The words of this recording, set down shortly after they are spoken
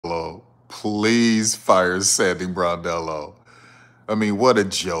Brondello. Please fire Sandy Brondello. I mean, what a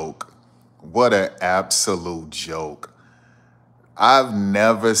joke. What an absolute joke. I've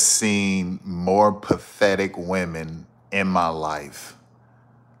never seen more pathetic women in my life,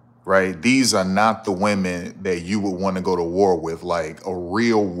 right? These are not the women that you would want to go to war with, like a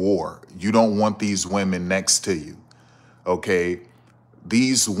real war. You don't want these women next to you, okay?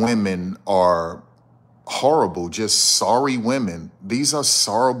 These women are horrible, just sorry women. These are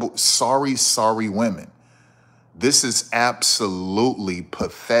sorry women. This is absolutely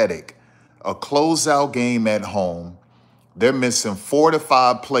pathetic. A closeout game at home. They're missing 4 to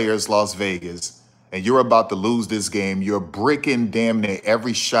 5 players, Las Vegas, and you're about to lose this game. You're bricking damn near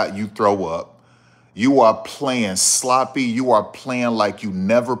every shot you throw up. You are playing sloppy. You are playing like you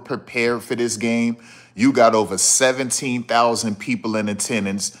never prepared for this game. You got over 17,000 people in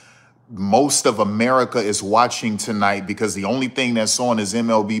attendance. Most of America is watching tonight because the only thing that's on is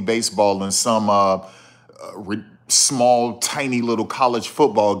MLB baseball and some small, tiny little college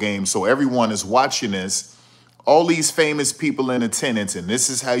football game. So everyone is watching this. All these famous people in attendance, and this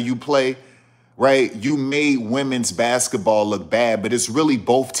is how you play, right? You made women's basketball look bad, but it's really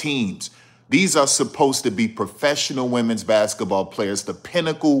both teams. These are supposed to be professional women's basketball players, the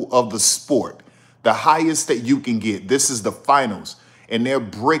pinnacle of the sport, the highest that you can get. This is the finals, and they're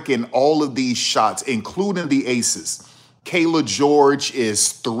breaking all of these shots, including the aces. Kayla George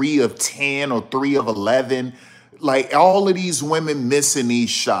is 3 of 10 or 3 of 11. Like, all of these women missing these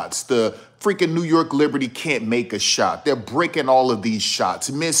shots. The freaking New York Liberty can't make a shot. They're breaking all of these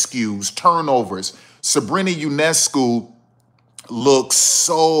shots, miscues, turnovers. Sabrina Ionescu looks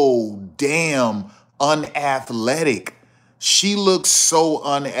so damn unathletic. She looks so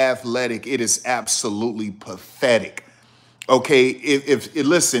unathletic. It is absolutely pathetic. Okay,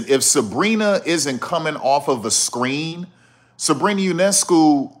 listen, if Sabrina isn't coming off of a screen, Sabrina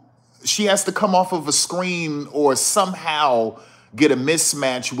Ionescu, she has to come off of a screen or somehow get a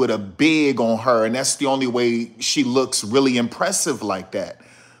mismatch with a big on her, and that's the only way she looks really impressive like that.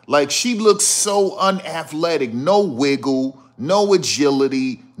 Like, she looks so unathletic, no wiggle, no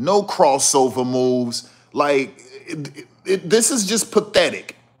agility, no crossover moves. Like, this is just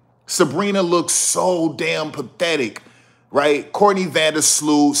pathetic. Sabrina looks so damn pathetic, right? Courtney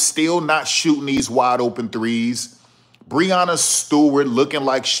Vandersloot still not shooting these wide open threes. Breanna Stewart looking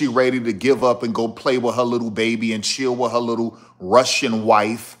like she ready to give up and go play with her little baby and chill with her little Russian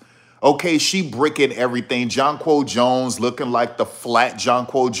wife. Okay, she bricking everything. Jonquel Jones looking like the flat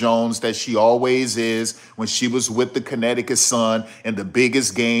Jonquel Jones that she always is when she was with the Connecticut Sun in the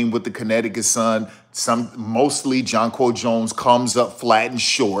biggest game with the Connecticut Sun. Mostly Jonquel Jones comes up flat and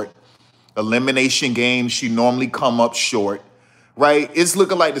short. Elimination games, she normally come up short. Right? It's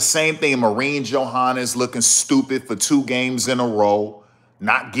looking like the same thing. Maureen Johannes looking stupid for 2 games in a row,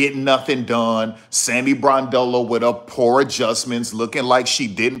 not getting nothing done. Sandy Brondello with her poor adjustments, looking like she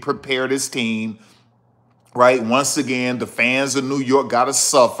didn't prepare this team. Right? Once again, the fans of New York got to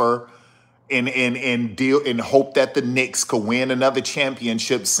suffer and deal and hope that the Knicks could win another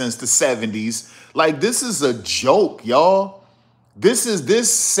championship since the 70s. Like, this is a joke, y'all. This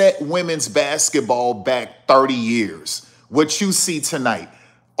set women's basketball back 30 years. What you see tonight,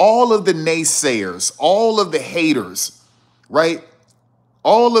 all of the naysayers, all of the haters, right?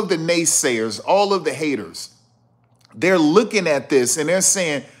 All of the naysayers, all of the haters, they're looking at this and they're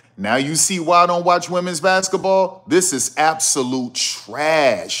saying, now you see why I don't watch women's basketball? This is absolute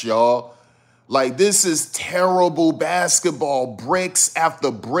trash, y'all. Like, this is terrible basketball. Bricks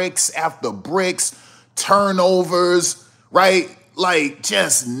after bricks after bricks, turnovers, right? Like,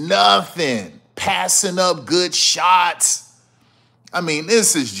 just nothing. Passing up good shots. I mean,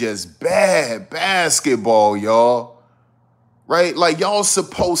 this is just bad basketball, y'all. Right? Like, y'all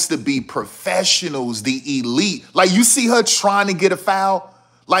supposed to be professionals, the elite. Like, you see her trying to get a foul?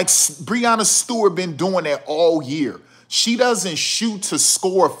 Like, Breanna Stewart been doing that all year. She doesn't shoot to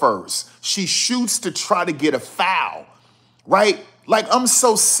score first. She shoots to try to get a foul. Right? Like, I'm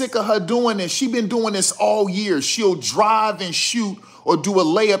so sick of her doing this. She's been doing this all year. She'll drive and shoot or do a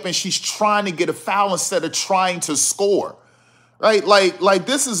layup and she's trying to get a foul instead of trying to score. Right? Like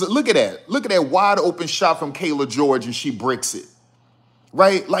this is, look at that. Look at that wide open shot from Kayla George and she bricks it.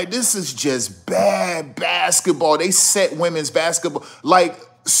 Right? Like, this is just bad basketball. They set women's basketball. Like,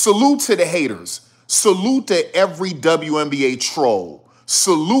 salute to the haters. Salute to every WNBA troll.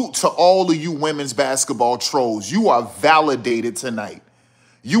 Salute to all of you women's basketball trolls. You are validated tonight.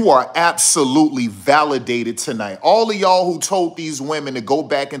 You are absolutely validated tonight. All of y'all who told these women to go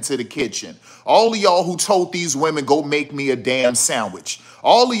back into the kitchen. All of y'all who told these women, go make me a damn sandwich.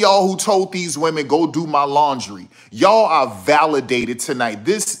 All of y'all who told these women, go do my laundry. Y'all are validated tonight.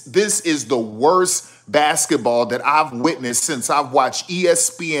 This is the worst basketball that I've witnessed since I've watched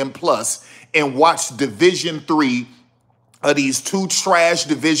ESPN Plus and watched Division III of these two trash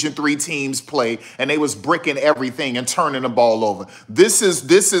Division III teams play, and they was bricking everything and turning the ball over. This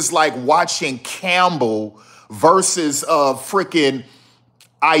is like watching Campbell versus freaking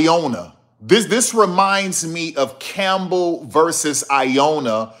Iona. This reminds me of Campbell versus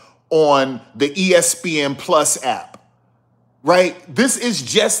Iona on the ESPN Plus app, right? This is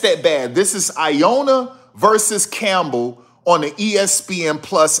just that bad. This is Iona versus Campbell on the ESPN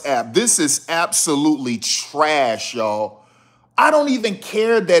Plus app. This is absolutely trash, y'all. I don't even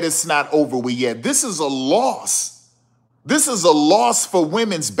care that it's not over with yet. This is a loss. This is a loss for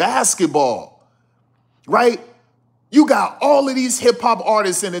women's basketball, right? You got all of these hip hop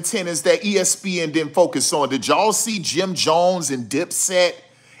artists in attendance that ESPN didn't focus on. Did y'all see Jim Jones and Dipset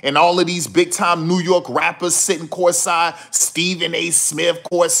and all of these big time New York rappers sitting courtside? Stephen A. Smith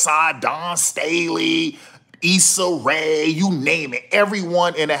courtside, Don Staley, Issa Rae, you name it.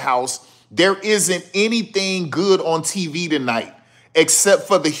 Everyone in the house. There isn't anything good on TV tonight except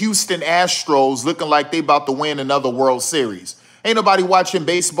for the Houston Astros looking like they about to win another World Series. Ain't nobody watching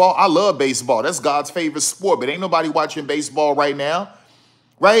baseball. I love baseball. That's God's favorite sport, but ain't nobody watching baseball right now,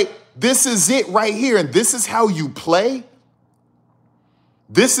 right? This is it right here, and this is how you play?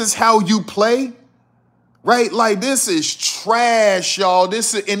 This is how you play? Right? Like, this is trash, y'all.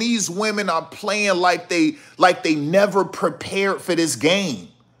 And these women are playing like they never prepared for this game.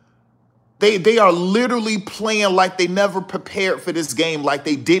 They are literally playing like they never prepared for this game, like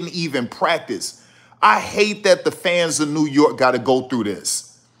they didn't even practice. I hate that the fans of New York got to go through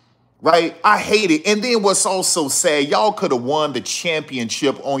this, right? I hate it. And then what's also sad, y'all could have won the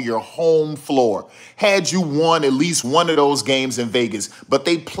championship on your home floor had you won at least one of those games in Vegas, but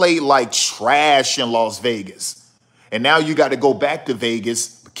they played like trash in Las Vegas. And now you got to go back to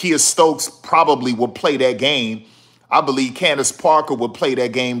Vegas. Kia Stokes probably will play that game. I believe Candace Parker would play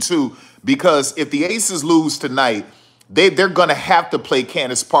that game too. Because if the Aces lose tonight, they're going to have to play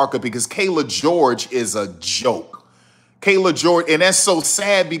Candace Parker because Kayla George is a joke. Kayla George, and that's so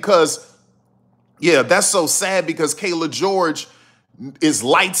sad because, Kayla George is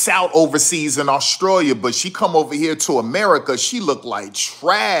lights out overseas in Australia, but she come over here to America, she look like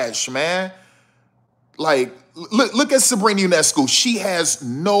trash, man. Like, look at Sabrina Ionescu. She has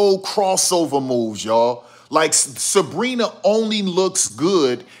no crossover moves, y'all. Like, Sabrina only looks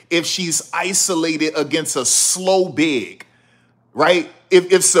good if she's isolated against a slow big, right?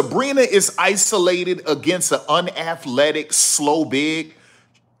 If Sabrina is isolated against an unathletic slow big,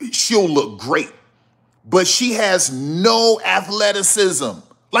 she'll look great. But she has no athleticism.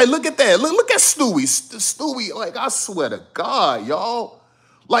 Like, look at that. Look at Stewie. Stewie, like, I swear to God, y'all.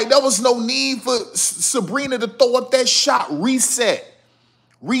 Like, there was no need for Sabrina to throw up that shot. Reset,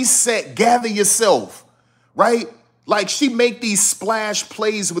 gather yourself. Right? Like, she make these splash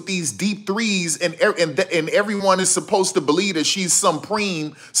plays with these deep threes, and everyone is supposed to believe that she's some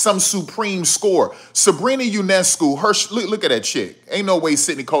supreme scorer. Sabrina Ionescu, look at that chick. Ain't no way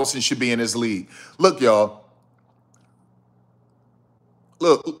Sydney Colson should be in this league. Look, y'all.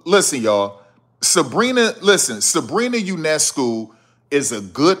 Look, listen, y'all. Sabrina Ionescu is a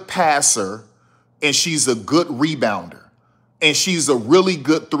good passer, and she's a good rebounder, and she's a really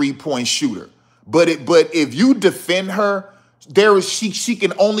good three-point shooter. But if you defend her, she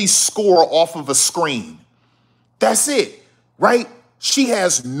can only score off of a screen. That's it, right? She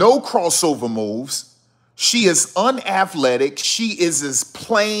has no crossover moves. She is unathletic. She is as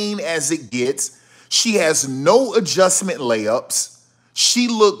plain as it gets. She has no adjustment layups. She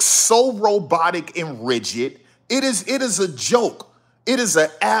looks so robotic and rigid. It is a joke. It is an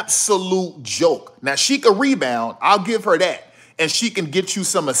absolute joke. Now, she can rebound. I'll give her that. And she can get you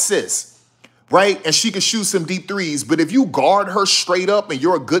some assists. Right? And she can shoot some deep threes. But if you guard her straight up and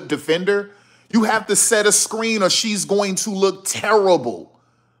you're a good defender, you have to set a screen or she's going to look terrible.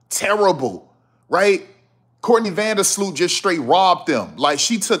 Terrible. Right? Courtney Vandersloot just straight robbed them. Like,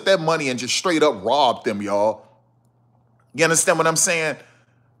 she took that money and just straight up robbed them, y'all. You understand what I'm saying?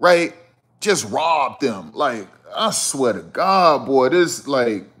 Right? Just robbed them. Like, I swear to God, boy, this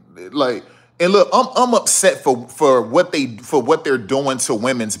like. And look, I'm upset for what they're doing to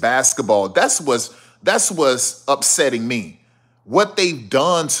women's basketball. That's what's upsetting me. What they've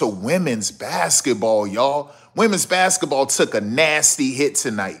done to women's basketball, y'all. Women's basketball took a nasty hit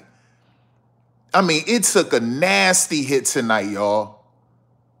tonight. I mean, it took a nasty hit tonight, y'all.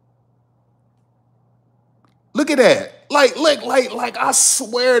 Look at that. Like I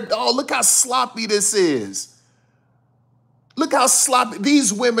swear, dog, look how sloppy this is. Look how sloppy.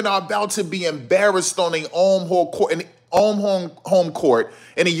 These women are about to be embarrassed on their own home court.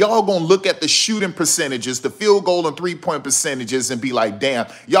 And then y'all gonna look at the shooting percentages, the field goal and three-point percentages, and be like, damn.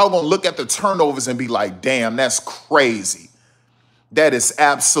 Y'all gonna look at the turnovers and be like, damn, that's crazy. That is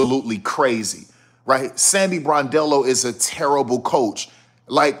absolutely crazy, right? Sandy Brondello is a terrible coach.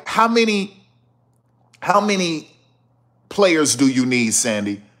 Like, how many players do you need,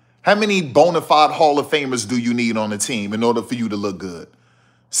 Sandy? How many bona fide Hall of Famers do you need on the team in order for you to look good?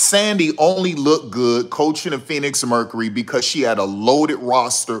 Sandy only looked good coaching the Phoenix Mercury because she had a loaded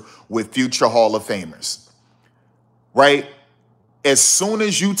roster with future Hall of Famers, right? As soon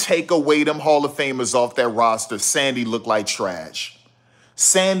as you take away them Hall of Famers off that roster, Sandy looked like trash.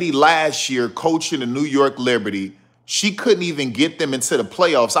 Sandy last year coaching the New York Liberty, she couldn't even get them into the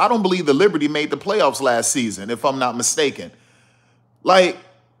playoffs. I don't believe the Liberty made the playoffs last season, if I'm not mistaken. Like,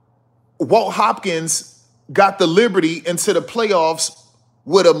 Walt Hopkins got the Liberty into the playoffs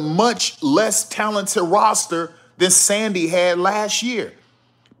with a much less talented roster than Sandy had last year.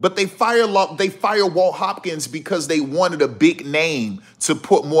 But they fired Walt Hopkins because they wanted a big name to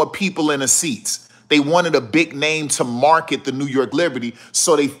put more people in the seats. They wanted a big name to market the New York Liberty.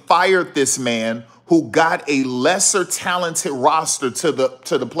 So they fired this man who got a lesser talented roster to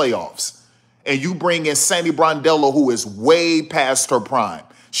the playoffs. And you bring in Sandy Brondello, who is way past her prime.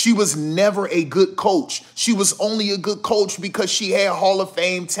 She was never a good coach. She was only a good coach because she had Hall of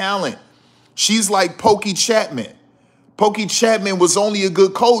Fame talent. She's like Pokey Chapman. Pokey Chapman was only a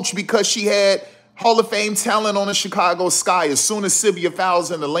good coach because she had Hall of Fame talent on the Chicago Sky. As soon as Sylvia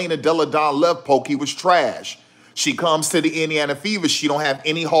Fowles and Elena Delle Donne left, Pokey was trash. She comes to the Indiana Fever. She don't have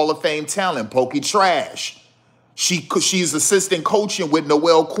any Hall of Fame talent. Pokey trash. She's assistant coaching with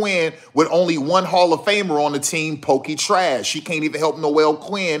Noelle Quinn with only one Hall of Famer on the team. Pokey trash. She can't even help Noelle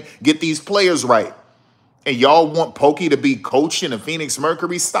Quinn get these players right. And y'all want Pokey to be coaching the Phoenix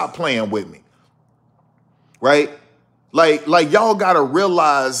Mercury? Stop playing with me. Right? Like y'all got to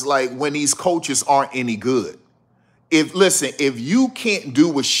realize, like, when these coaches aren't any good. If you can't do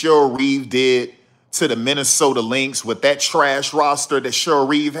what Cheryl Reeve did to the Minnesota Lynx with that trash roster that Cheryl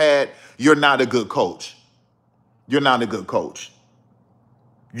Reeve had, you're not a good coach. You're not a good coach.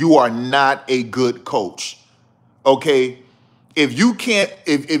 You are not a good coach. Okay? If you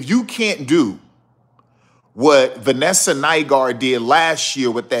can't do what Vanessa Nygaard did last year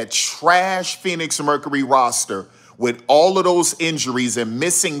with that trash Phoenix Mercury roster, with all of those injuries and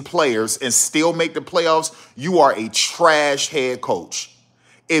missing players, and still make the playoffs, you are a trash head coach.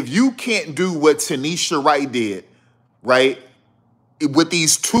 If you can't do what Tanisha Wright did, right, with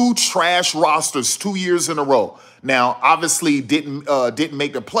these two trash rosters 2 years in a row. Now, obviously, didn't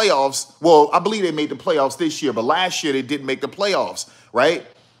make the playoffs. Well, I believe they made the playoffs this year, but last year they didn't make the playoffs, right?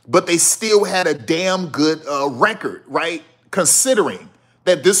 But they still had a damn good record, right? Considering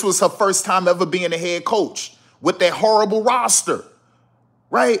that this was her first time ever being a head coach with that horrible roster,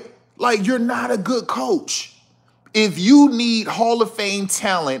 right? Like, you're not a good coach. If you need Hall of Fame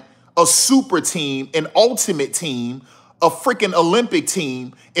talent, a super team, an ultimate team, a freaking Olympic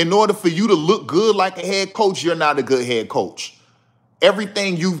team, in order for you to look good like a head coach, you're not a good head coach.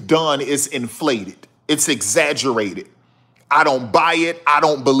 Everything you've done is inflated. It's exaggerated. I don't buy it. I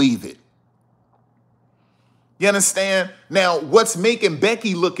don't believe it. You understand? Now, what's making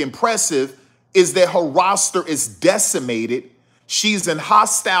Becky look impressive is that her roster is decimated. She's in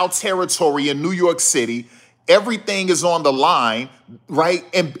hostile territory in New York City. Everything is on the line, right?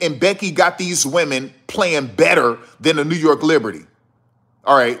 And Becky got these women playing better than the New York Liberty.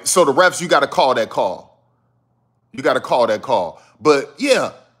 All right, so the refs, you got to call that call. You got to call that call. But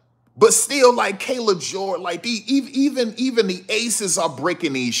yeah, but still, like Kayla Jordan, like even the aces are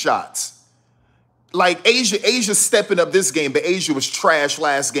breaking these shots. Like Asia's stepping up this game, but Asia was trash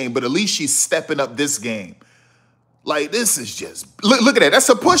last game, but at least she's stepping up this game. Like, this is just, look at that. That's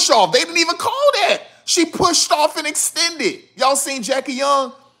a push off. They didn't even call that. She pushed off and extended. Y'all seen Jackie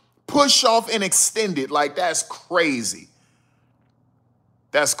Young? Push off and extended. Like, that's crazy.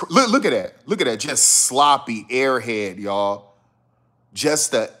 Look at that. Look at that. Just sloppy airhead, y'all.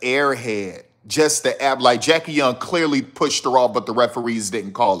 Just the airhead. Just the like Jackie Young clearly pushed her off, but the referees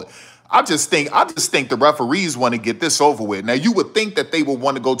didn't call it. I just think the referees want to get this over with. Now, you would think that they would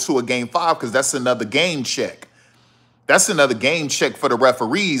want to go to a game 5 because that's another game check. That's another game check for the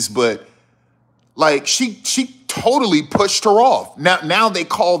referees, but like she totally pushed her off. Now they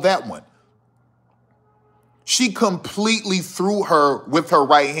call that one. She completely threw her with her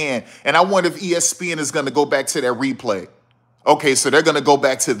right hand. And I wonder if ESPN is going to go back to that replay. Okay, so they're going to go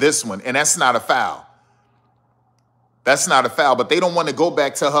back to this one, and that's not a foul. That's not a foul, but they don't want to go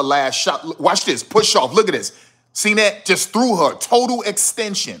back to her last shot. Watch this, push off, look at this. See that? Just threw her, total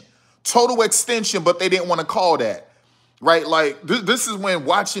extension, but they didn't want to call that, right? Like, this is when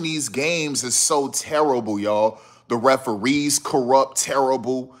watching these games is so terrible, y'all. The referees corrupt,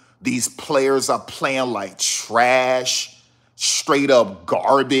 terrible. These players are playing like trash, straight up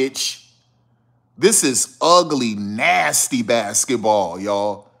garbage. This is ugly, nasty basketball,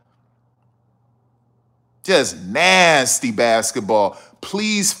 y'all. Just nasty basketball.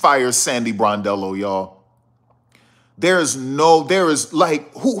 Please fire Sandy Brondello, y'all. There is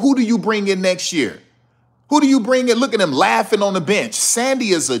like, who do you bring in next year? Who do you bring in? Look at him laughing on the bench.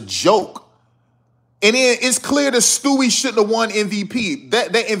 Sandy is a joke. And it's clear that Stewie shouldn't have won MVP.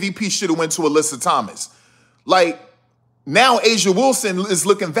 That MVP should have went to Alyssa Thomas. Like, now Asia Wilson is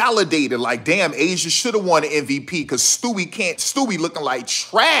looking validated. Like, damn, Asia should have won an MVP because Stewie looking like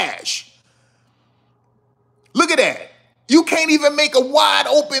trash. Look at that. You can't even make a wide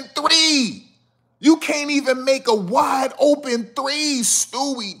open three. You can't even make a wide open three.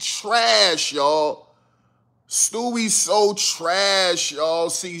 Stewie trash, y'all. Stewie's so trash, y'all.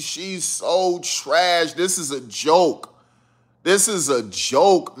 See, she's so trash. This is a joke. This is a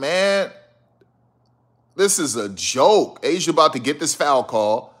joke, man. This is a joke. Asia about to get this foul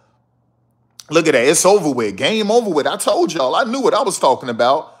call. Look at that. It's over with. Game over with. I told y'all. I knew what I was talking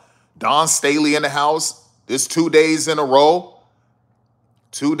about. Don Staley in the house. It's 2 days in a row.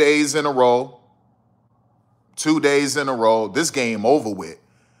 2 days in a row. 2 days in a row. This game over with.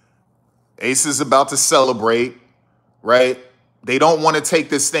 Ace is about to celebrate, right? They don't want to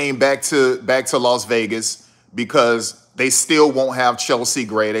take this thing back to Las Vegas because they still won't have Chelsea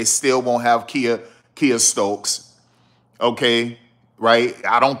Gray. They still won't have Kia Stokes. Okay, right?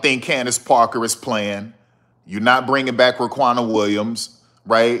 I don't think Candace Parker is playing. You're not bringing back Raquana Williams,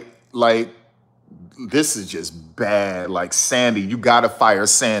 right? Like, this is just bad. Like, Sandy, you got to fire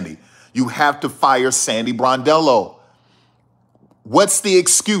Sandy. You have to fire Sandy Brondello. What's the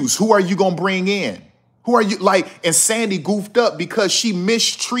excuse? Who are you going to bring in? Who are you? Like, and Sandy goofed up because she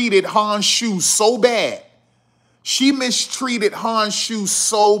mistreated Han Shu so bad. She mistreated Han Shu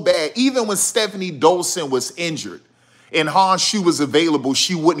so bad. Even when Stephanie Dolson was injured and Han Shu was available,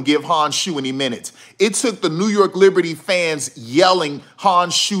 she wouldn't give Han Shu any minutes. It took the New York Liberty fans yelling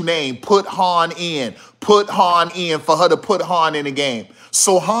Han Shu name, put Han in for her to put Han in the game.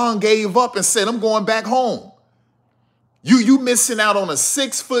 So Han gave up and said, I'm going back home. You missing out on a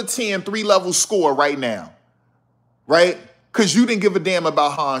 6'10", 3-level score right now, right? Because you didn't give a damn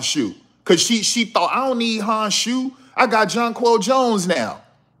about Han Shu. Because she thought, I don't need Han Shu. I got Jonquel Jones now.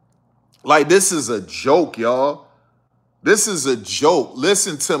 Like, this is a joke, y'all. This is a joke.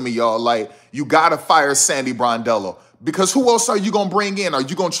 Listen to me, y'all. Like, you got to fire Sandy Brondello. Because who else are you going to bring in? Are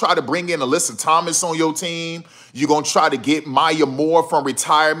you going to try to bring in Alyssa Thomas on your team? You going to try to get Maya Moore from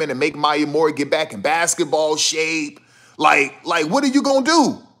retirement and make Maya Moore get back in basketball shape? Like, what are you going to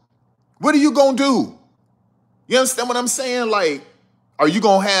do? What are you going to do? You understand what I'm saying? Like, are you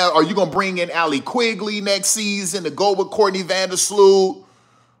going to bring in Allie Quigley next season to go with Courtney Vandersloot?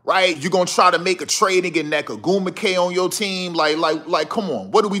 Right? You're going to try to make a trade and get Nneka Ogwumike on your team? Like, come on.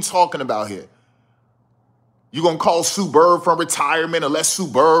 What are we talking about here? You going to call Sue Bird from retirement and let Sue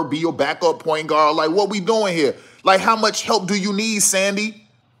Bird be your backup point guard? Like, what we doing here? Like, how much help do you need, Sandy?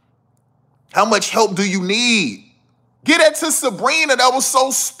 How much help do you need? Get that to Sabrina. That was so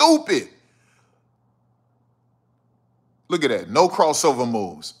stupid. Look at that. No crossover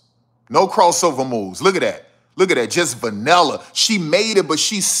moves. No crossover moves. Look at that. Look at that. Just vanilla. She made it, but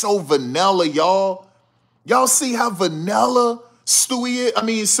she's so vanilla, y'all. Y'all see how vanilla Sabrina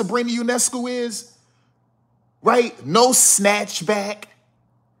Ionescu is? Right? No snatchback.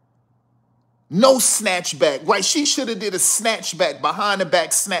 No snatchback. Right? She should have did a snatchback, behind the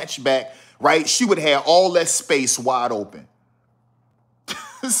back snatchback. Right? She would have all that space wide open.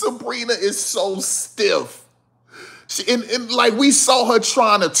 Sabrina is so stiff. And like, we saw her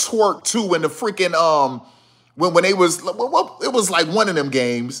trying to twerk too in the freaking when it was like one of them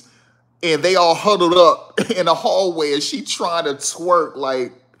games, and they all huddled up in the hallway, and she trying to twerk.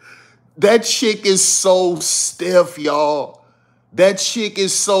 Like, that chick is so stiff, y'all. That chick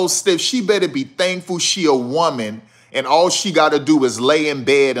is so stiff. She better be thankful she a woman, and all she got to do is lay in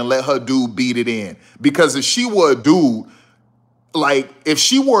bed and let her dude beat it in. Because if she were a dude,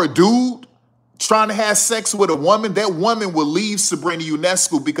 trying to have sex with a woman, that woman will leave Sabrina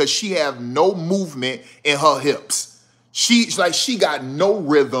Ionescu because she have no movement in her hips. She got no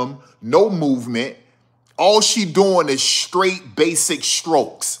rhythm, no movement. All she doing is straight basic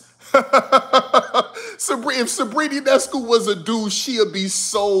strokes. If Sabrina Nescu was a dude, she'd be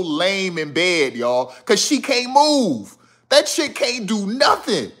so lame in bed, y'all, because she can't move. That shit can't do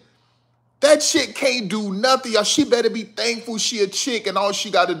nothing. That shit can't do nothing, y'all. She better be thankful she a chick and all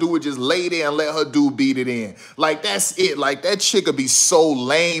she got to do is just lay there and let her dude beat it in. Like, that's it. Like, that chick would be so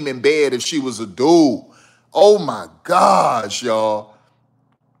lame in bed if she was a dude. Oh, my gosh, y'all.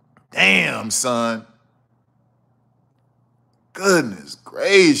 Damn, son. Goodness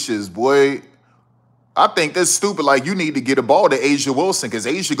gracious, boy. I think that's stupid. Like, you need to get a ball to A'ja Wilson because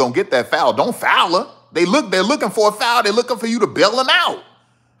A'ja going to get that foul. Don't foul her. They're looking for a foul. They're looking for you to bail them out.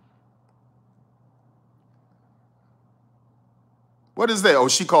 What is that? Oh,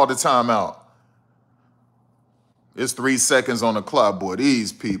 she called a timeout. It's 3 seconds on the clock, boy.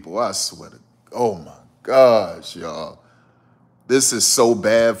 These people, I swear to, oh my gosh, y'all. This is so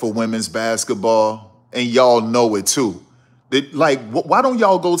bad for women's basketball, and y'all know it too. Why don't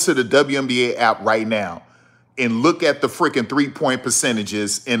y'all go to the WNBA app right now and look at the freaking three-point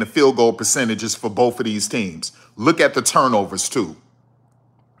percentages and the field goal percentages for both of these teams? Look at the turnovers too.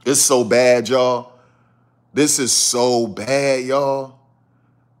 It's so bad, y'all. This is so bad, y'all.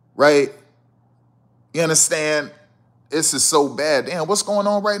 Right? You understand? This is so bad. Damn, what's going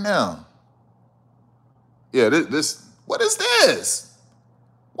on right now? Yeah, what is this?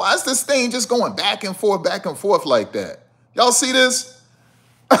 Why is this thing just going back and forth like that? Y'all see this?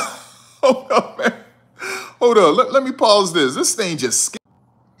 Hold on, man. Hold on. Let me pause this. This thing just skipped.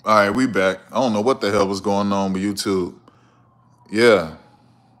 All right, we back. I don't know what the hell was going on with YouTube. Yeah.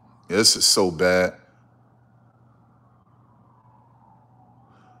 This is so bad.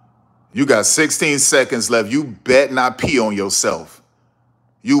 You got 16 seconds left. You bet not pee on yourself.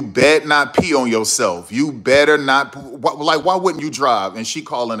 You bet not pee on yourself. You better not. Like, why wouldn't you drive? And she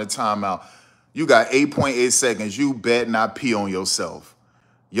calling a timeout. You got 8.8 seconds. You bet not pee on yourself.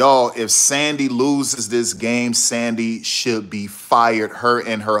 Y'all, if Sandy loses this game, Sandy should be fired. Her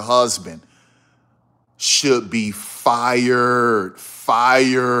and her husband should be fired.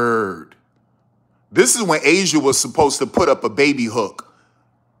 Fired. This is when A'ja was supposed to put up a baby hook.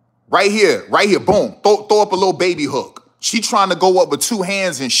 Right here, boom. Throw up a little baby hook. She trying to go up with two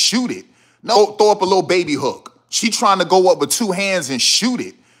hands and shoot it. No, throw up a little baby hook. She trying to go up with two hands and shoot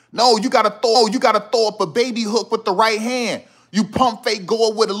it. No, you gotta throw up a baby hook with the right hand. You pump fake, go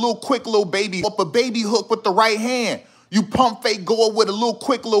up with a quick little baby up a baby hook with the right hand. You pump fake, go up with a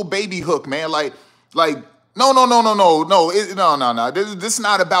quick little baby hook, man. No. This is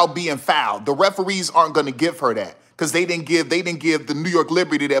not about being fouled. The referees aren't gonna give her that. Because they didn't give the New York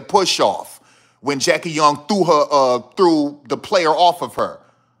Liberty that push off when Jackie Young threw the player off of her,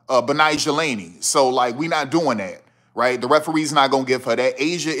 Benijah Laney. So like, we not doing that, right? The referee's not gonna give her that.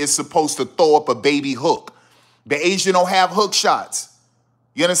 A'ja is supposed to throw up a baby hook. The A'ja don't have hook shots.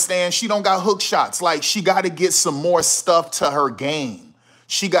 You understand? She don't got hook shots. Like, she got to get some more stuff to her game.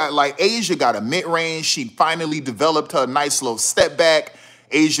 A'ja got a mid-range. She finally developed her nice little step back.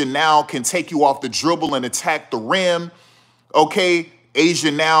 A'ja now can take you off the dribble and attack the rim. Okay,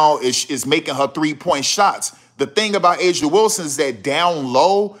 A'ja now is making her three-point shots. The thing about A'ja Wilson is that down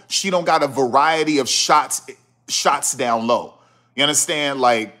low, she don't got a variety of shots down low. You understand?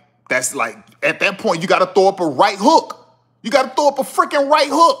 Like, that's like, at that point, you got to throw up a right hook. You got to throw up a freaking right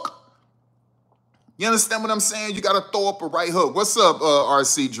hook. You understand what I'm saying? You got to throw up a right hook. What's up,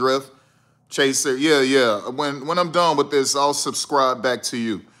 RC Drift? Chaser, yeah. When I'm done with this, I'll subscribe back to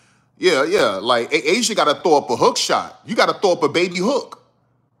you. Yeah. Like, A'ja got to throw up a hook shot. You got to throw up a baby hook.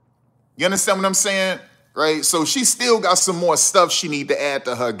 You understand what I'm saying? Right? So she still got some more stuff she need to add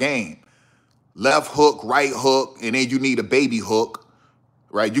to her game. Left hook, right hook, and then you need a baby hook.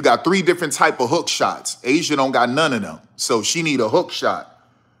 Right? You got 3 different type of hook shots. A'ja don't got none of them. So she need a hook shot.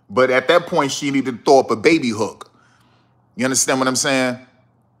 But at that point, she need to throw up a baby hook. You understand what I'm saying?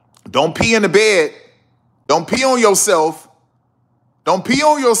 Don't pee in the bed. Don't pee on yourself. Don't pee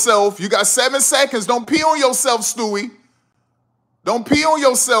on yourself. You got 7 seconds. Don't pee on yourself, Stewie. Don't pee on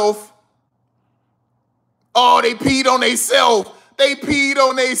yourself. Oh, they peed on themselves. They peed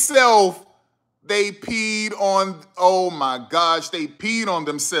on themselves. They peed on, oh my gosh, they peed on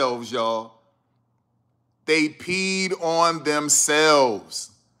themselves, y'all. They peed on themselves.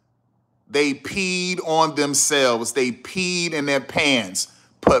 They peed on themselves. They peed in their pants.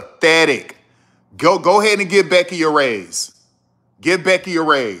 Pathetic. Go ahead and give Becky a raise. Give Becky a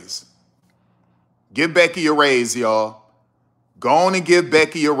raise. Give Becky a raise, y'all. Go on and give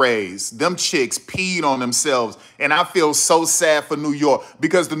Becky a raise. Them chicks peed on themselves. And I feel so sad for New York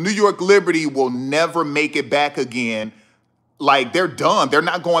because the New York Liberty will never make it back again. Like, they're done. They're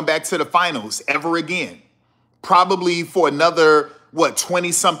not going back to the finals ever again. Probably for another what,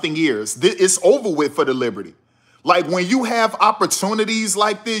 20-something years. It's over with for the Liberty. Like, when you have opportunities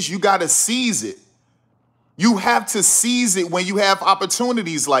like this, you got to seize it. You have to seize it when you have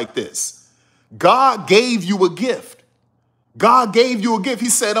opportunities like this. God gave you a gift. God gave you a gift. He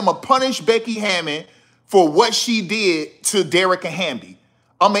said, I'm going to punish Becky Hammon for what she did to Derek and Hamby.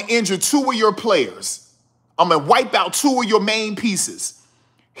 I'm going to injure 2 of your players. I'm going to wipe out 2 of your main pieces.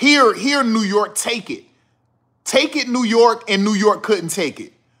 Here, New York, take it. Take it, New York, and New York couldn't take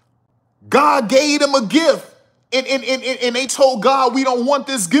it. God gave them a gift, and they told God, we don't want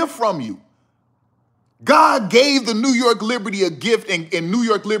this gift from you. God gave the New York Liberty a gift, and New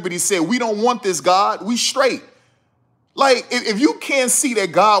York Liberty said, we don't want this, God. We straight. Like, if you can't see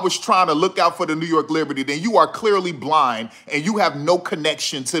that God was trying to look out for the New York Liberty, then you are clearly blind, and you have no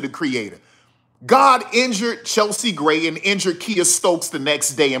connection to the Creator. God injured Chelsea Gray and injured Kia Stokes the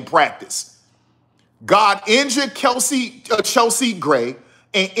next day in practice. God injured Chelsea Gray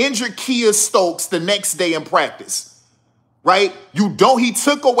and injured Kia Stokes the next day in practice, right? He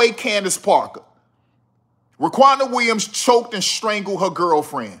took away Candace Parker. Raquanda Williams choked and strangled her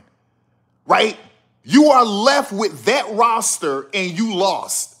girlfriend, right? You are left with that roster and you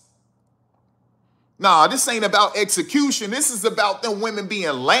lost. Nah, this ain't about execution. This is about them women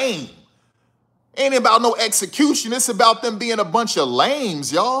being lame. Ain't about no execution. It's about them being a bunch of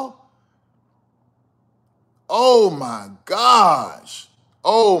lames, y'all. Oh my gosh.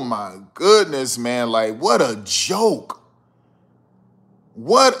 Oh my goodness, man. Like, what a joke.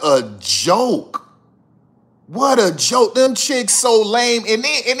 What a joke. What a joke. Them chicks so lame. And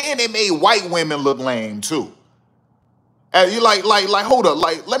then they made white women look lame too. And you like, hold up.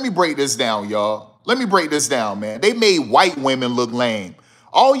 Like, let me break this down, y'all. Let me break this down, man. They made white women look lame.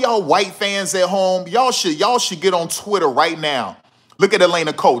 All y'all white fans at home, y'all should get on Twitter right now. Look at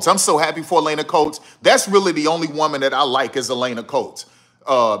Elena Coates. I'm so happy for Elena Coates. That's really the only woman that I like is Elena Coates.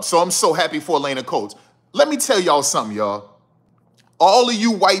 So I'm so happy for Elena Coates. Let me tell y'all something, y'all. All of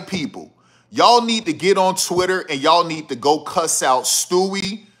you white people, y'all need to get on Twitter and y'all need to go cuss out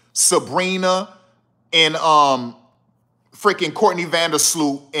Stewie, Sabrina, and freaking Courtney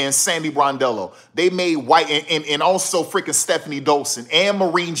Vandersloot and Sandy Brondello. They made white, and also freaking Stephanie Dolson and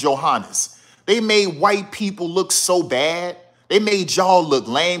Maureen Johannes. They made white people look so bad. They made y'all look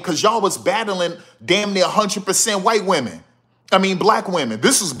lame because y'all was battling damn near 100% white women. I mean, black women.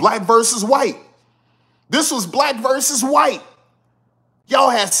 This was black versus white. This was black versus white. Y'all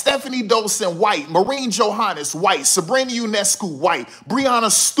had Stephanie Dolson white, Maureen Johannes white, Sabrina Ionescu white,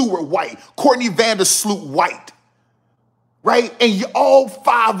 Breonna Stewart white, Courtney Vandersloot white. Right? And all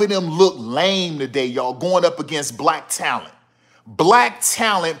 5 of them look lame today, y'all, going up against black talent. Black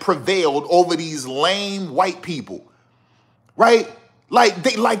talent prevailed over these lame white people. Right? Like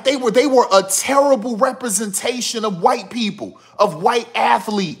they were a terrible representation of white people, of white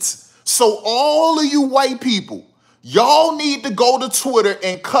athletes. So all of you white people, y'all need to go to Twitter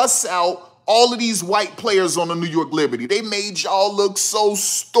and cuss out all of these white players on the New York Liberty. They made y'all look so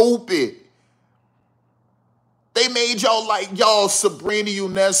stupid. They made y'all like, y'all, Sabrina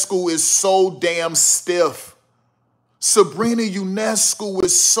Ionescu is so damn stiff. Sabrina Ionescu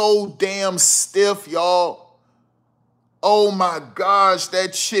is so damn stiff, y'all. Oh my gosh,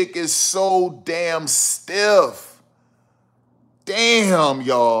 that chick is so damn stiff. Damn,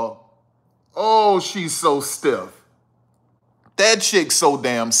 y'all. Oh, she's so stiff. That chick's so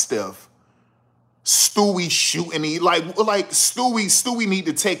damn stiff. Stewie shooting me. Like Stewie need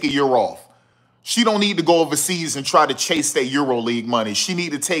to take a year off. She don't need to go overseas and try to chase that EuroLeague money. She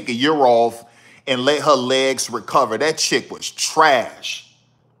need to take a year off and let her legs recover. That chick was trash.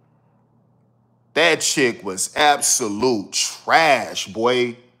 That chick was absolute trash,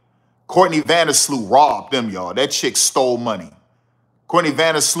 boy. Courtney Vandersloot robbed them, y'all. That chick stole money. Courtney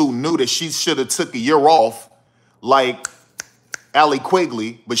Vandersloot knew that she should have took a year off like Allie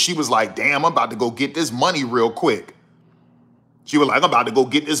Quigley, but she was like, damn, I'm about to go get this money real quick. She was like, I'm about to go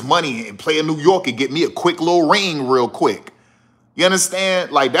get this money and play in New York and get me a quick little ring real quick. You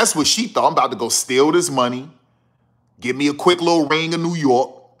understand? Like, that's what she thought. I'm about to go steal this money, get me a quick little ring in New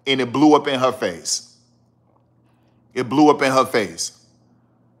York, and it blew up in her face. It blew up in her face.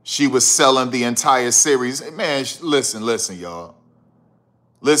 She was selling the entire series. Man, listen, y'all.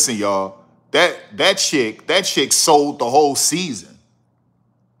 Listen, y'all. That chick sold the whole season.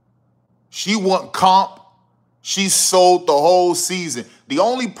 She won comp. She sold the whole season. The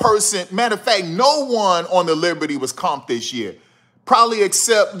only person, matter of fact, no one on the Liberty was comp this year. Probably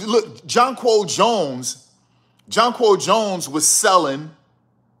except, look, Jonquel Jones was selling,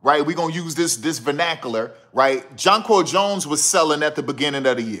 right? We're going to use this vernacular, right? Jonquel Jones was selling at the beginning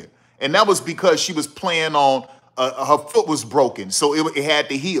of the year. And that was because she was playing on her foot was broken, so it had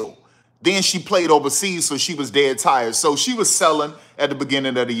to heal. Then she played overseas, so she was dead tired. So she was selling at the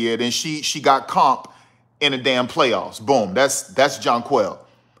beginning of the year. Then she got comp in the damn playoffs. Boom. That's Jonquel.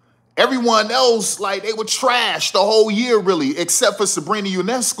 Everyone else, like, they were trash the whole year, really, except for Sabrina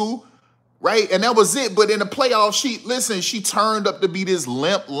Ionescu, right? And that was it. But in the playoffs, she turned up to be this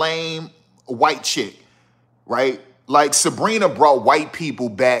limp, lame white chick, right? Like, Sabrina brought white people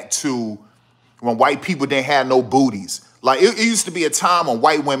back to when white people didn't have no booties. Like, it used to be a time when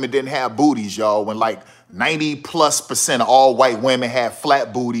white women didn't have booties, y'all, when like 90+% of all white women had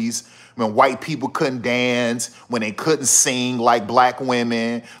flat booties, when white people couldn't dance, when they couldn't sing like black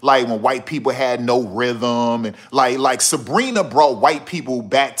women, like when white people had no rhythm. And like Sabrina brought white people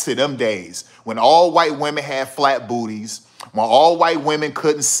back to them days when all white women had flat booties, when all white women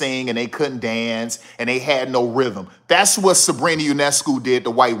couldn't sing and they couldn't dance and they had no rhythm. That's what Sabrina Ionescu did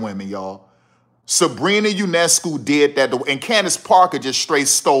to white women, y'all. Sabrina Ionescu did that, and Candace Parker just straight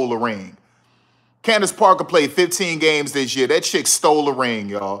stole a ring. Candace Parker played 15 games this year. That chick stole a ring,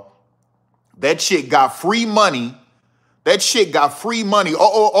 y'all. That chick got free money. That chick got free money.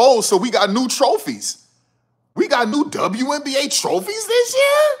 So we got new trophies. We got new WNBA trophies this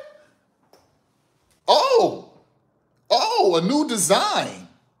year? A new design.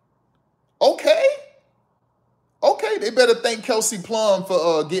 Okay. Okay, they better thank Kelsey Plum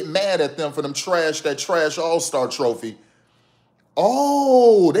for getting mad at them for that trash All-Star trophy.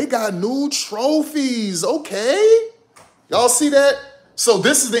 Oh, they got new trophies. Okay. Y'all see that? So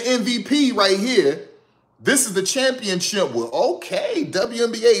this is the MVP right here. This is the championship. Well, okay,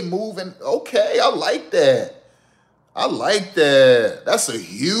 WNBA moving. Okay, I like that. I like that. That's a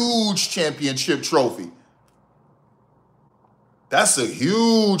huge championship trophy. That's a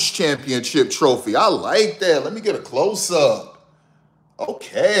huge championship trophy. I like that. Let me get a close-up.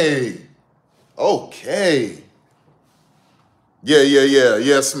 Okay. Okay.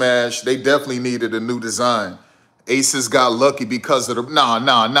 Yeah, Smash. They definitely needed a new design. Aces got lucky because of the...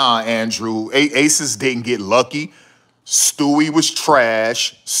 Nah, Andrew. Aces didn't get lucky. Stewie was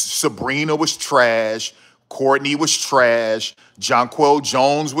trash. Sabrina was trash. Courtney was trash. Jonquel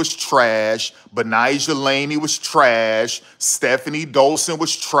Jones was trash. Benijah Laney was trash. Stephanie Dolson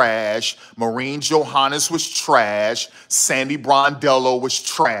was trash. Maureen Johannes was trash. Sandy Brondello was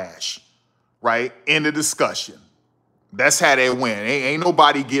trash. Right? End of discussion. That's how they win. Ain't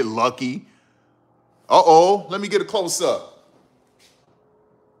nobody get lucky. Let me get a close-up.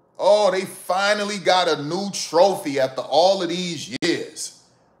 Oh, they finally got a new trophy after all of these years.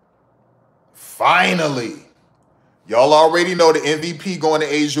 Finally. Y'all already know the MVP going to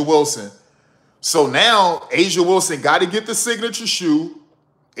A'ja Wilson. So now A'ja Wilson got to get the signature shoe.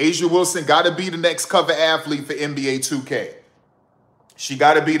 A'ja Wilson got to be the next cover athlete for NBA 2K. She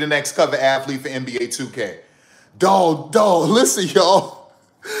got to be the next cover athlete for NBA 2K. Dog, listen, y'all.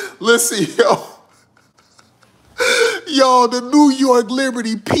 Listen, y'all. Y'all, the New York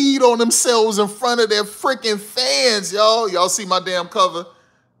Liberty peed on themselves in front of their freaking fans, y'all. Y'all see my damn cover?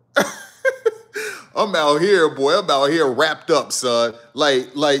 I'm out here, boy. I'm out here wrapped up, son.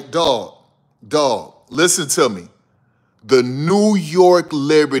 Like, dog, listen to me. The New York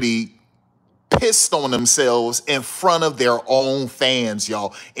Liberty pissed on themselves in front of their own fans,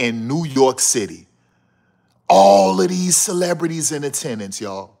 y'all, in New York City. All of these celebrities in attendance,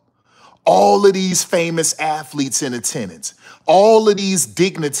 y'all. All of these famous athletes in attendance. All of these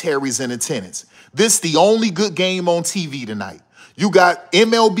dignitaries in attendance. This is the only good game on TV tonight. You got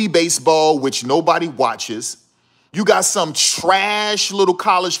MLB baseball, which nobody watches. You got some trash little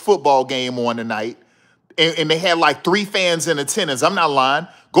college football game on tonight. And they had like 3 fans in attendance. I'm not lying.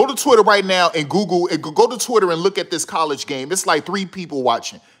 Go to Twitter right now and go to Twitter and look at this college game. It's like 3 people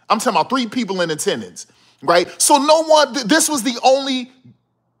watching. I'm talking about 3 people in attendance, right? So this was the only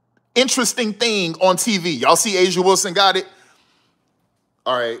interesting thing on TV. Y'all see A'ja Wilson got it?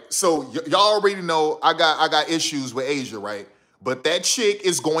 All right. So y'all already know I got issues with A'ja, right? But that chick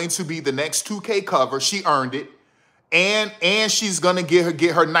is going to be the next 2K cover. She earned it. And she's going to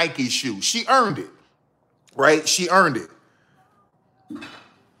get her Nike shoe. She earned it. Right? She earned it.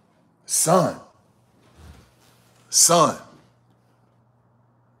 Son.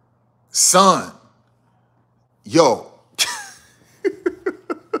 Yo.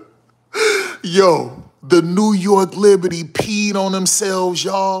 Yo, the New York Liberty peed on themselves,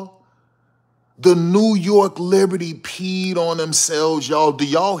 y'all. The New York Liberty peed on themselves, y'all. Do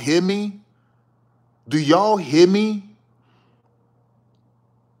y'all hear me? Do y'all hear me?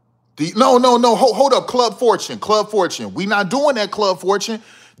 No. Hold up. Club Fortune. We not doing that, Club Fortune.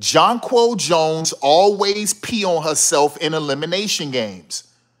 Jonquel Jones always pee on herself in elimination games.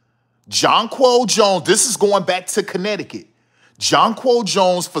 Jonquel Jones, this is going back to Connecticut. Jonquel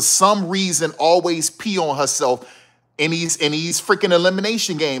Jones, for some reason, always pee on herself in these freaking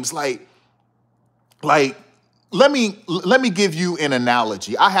elimination games. Like, let me give you an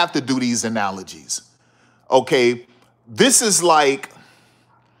analogy. I have to do these analogies. Okay, this is like,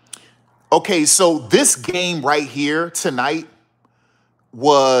 okay, so this game right here tonight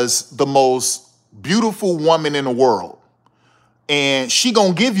was the most beautiful woman in the world. And she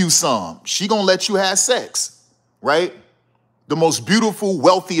gonna give you some. She gonna let you have sex, right? The most beautiful,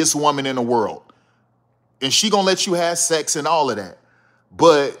 wealthiest woman in the world. And she gonna let you have sex and all of that.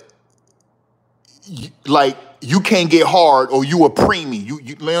 But like, you can't get hard, or you a preemie.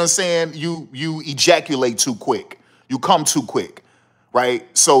 You know what I'm saying? You ejaculate too quick. You come too quick, right?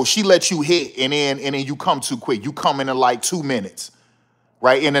 So she lets you hit, and then you come too quick. You come in like 2 minutes,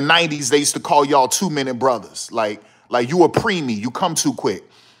 right? In the 90s, they used to call y'all 2-minute brothers. Like you a preemie, you come too quick.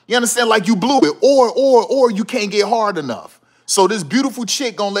 You understand? Like you blew it, or you can't get hard enough. So this beautiful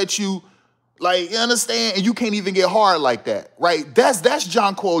chick gonna let you, like, you understand? And you can't even get hard like that, right? That's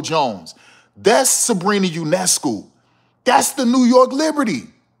Jonquel Jones. That's Sabrina Ionescu. That's the New York Liberty,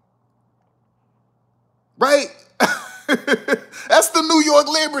 right? That's the New York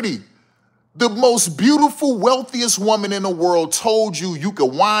Liberty. The most beautiful, wealthiest woman in the world told you you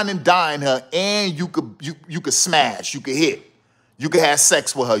could wine and dine her, and you could smash, you could hit, you could have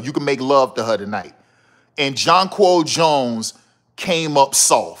sex with her, you could make love to her tonight. And Jonquel Jones came up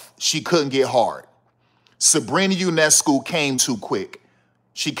soft. She couldn't get hard. Sabrina Ionescu came too quick.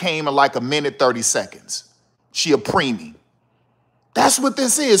 She came in like 1:30 seconds. She a preemie. That's what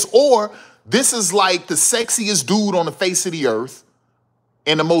this is. Or this is like the sexiest dude on the face of the earth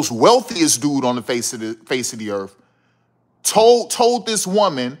and the most wealthiest dude on the face of the earth told this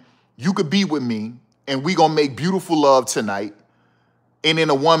woman, you could be with me and we gonna make beautiful love tonight. And then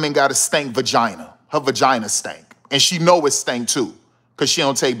a woman got a stank vagina. Her vagina stank. And she know it stank too, because she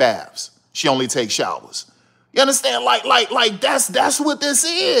don't take baths. She only takes showers. You understand? Like that's what this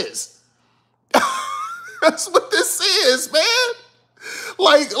is. That's what this is, man.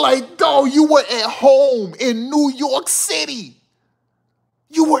 Like, dog, you were at home in New York City.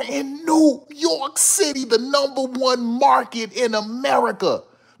 You were in New York City, the #1 market in America.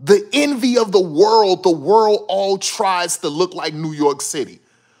 The envy of the world. The world all tries to look like New York City,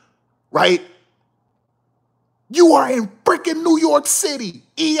 right? You are in freaking New York City,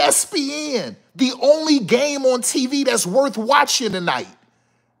 ESPN, the only game on TV that's worth watching tonight,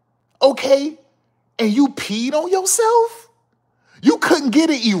 okay? And you peed on yourself? You couldn't get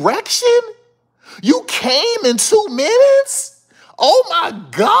an erection? You came in 2 minutes? Oh my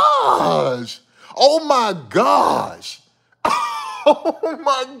gosh. Oh my gosh. Oh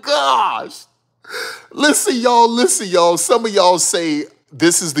my gosh. Listen, y'all. Some of y'all say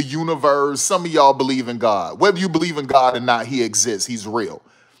this is the universe. Some of y'all believe in God. Whether you believe in God or not, he exists. He's real.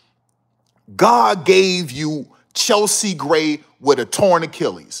 God gave you Chelsea Gray with a torn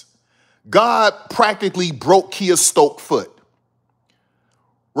Achilles. God practically broke Kia Stokes' foot.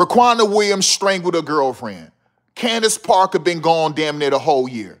 Raquanda Williams strangled her girlfriend. Candace Parker been gone damn near the whole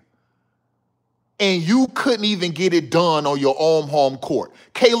year. And you couldn't even get it done on your own home court.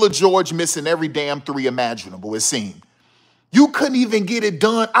 Kayla George missing every damn 3 imaginable, it seemed. You couldn't even get it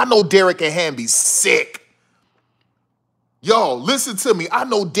done. I know Derek and Hamby's sick. Y'all, listen to me. I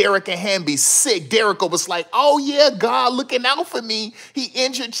know Derek and Hamby's sick. Derek was like, oh yeah, God looking out for me. He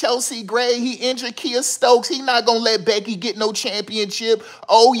injured Chelsea Gray. He injured Kia Stokes. He not going to let Becky get no championship.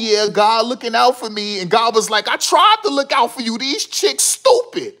 Oh yeah, God looking out for me. And God was like, I tried to look out for you. These chicks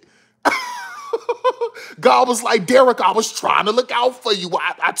stupid. God was like, Derek, I was trying to look out for you.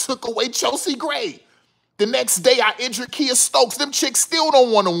 I took away Chelsea Gray. The next day, I injured Kia Stokes. Them chicks still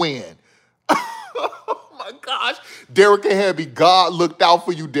don't want to win. Oh, my gosh. Derek and Hamby, God looked out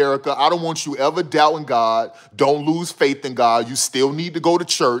for you, Derrica. I don't want you ever doubting God. Don't lose faith in God. You still need to go to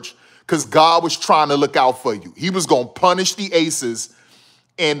church because God was trying to look out for you. He was going to punish the Aces,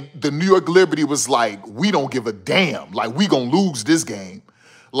 and the New York Liberty was like, we don't give a damn. Like, we going to lose this game.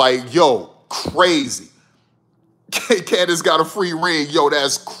 Like, yo, crazy. Candace got a free ring. Yo,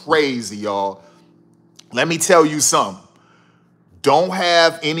 that's crazy, y'all. Let me tell you something. Don't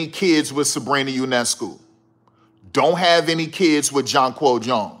have any kids with Sabrina Ionescu. Don't have any kids with Jonquel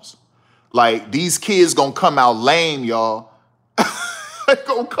Jones. Like, these kids gonna come out lame, y'all. They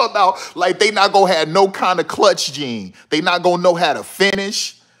gonna come out like they not gonna have no kind of clutch gene. They not gonna know how to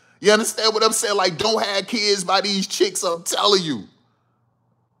finish. You understand what I'm saying? Like, don't have kids by these chicks, I'm telling you.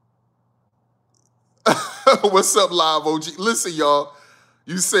 What's up, Live OG? Listen, y'all.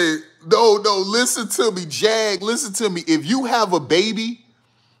 You say, no, listen to me, Jag, listen to me. If you have a baby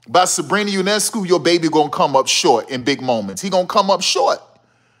By Sabrina Ionescu, your baby gonna come up short in big moments. He gonna come up short.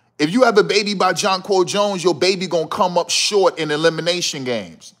 If you have a baby by Jonquel Jones, your baby gonna come up short in elimination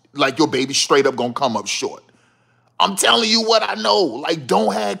games. Like your baby straight up gonna come up short. I'm telling you what I know. Like,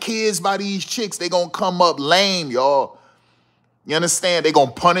 don't have kids by these chicks. They gonna come up lame, y'all. You understand? They gonna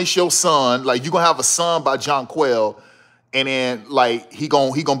punish your son. Like, you gonna have a son by Jonquel, and then like he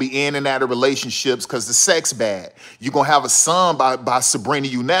gonna be in and out of relationships because the sex bad. You gonna have a son by Sabrina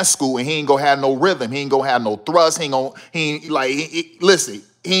Ionescu, and he ain't gonna have no rhythm. He ain't gonna have no thrust. Listen.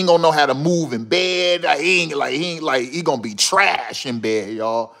 He ain't gonna know how to move in bed. He gonna be trash in bed,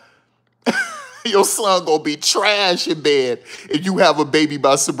 y'all. Your son gonna be trash in bed if you have a baby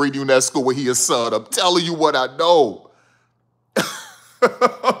by Sabrina Ionescu when he a son. I'm telling you what I know.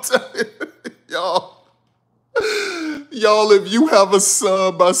 I'm telling you, y'all. Y'all, if you have a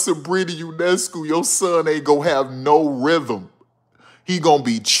son by Sabrina Ionescu, your son ain't gonna have no rhythm. He gonna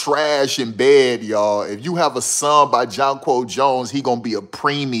be trash in bed, y'all. If you have a son by Jonquel Jones, he gonna be a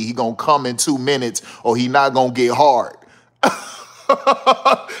preemie. He gonna come in 2 minutes or he not gonna get hard.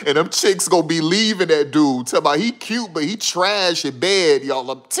 And them chicks gonna be leaving that dude. Tell about he cute, but he trash in bed, y'all.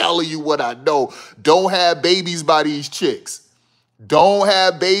 I'm telling you what I know. Don't have babies by these chicks. Don't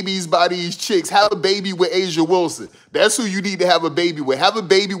have babies by these chicks. Have a baby with Asia Wilson. That's who you need to have a baby with. Have a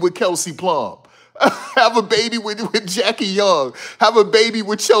baby with Kelsey Plum. Have a baby with Jackie Young. Have a baby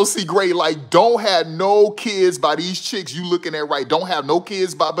with Chelsea Gray. Like, don't have no kids by these chicks you looking at right. Don't have no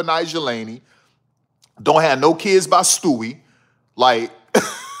kids by Benijah Laney. Don't have no kids by Stewie. Like,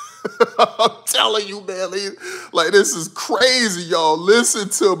 I'm telling you, man. Like, this is crazy, y'all. Listen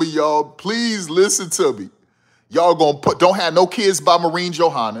to me, y'all. Please listen to me. Y'all don't have no kids by Maureen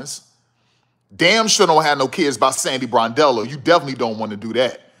Johannes. Damn sure don't have no kids by Sandy Brondello. You definitely don't want to do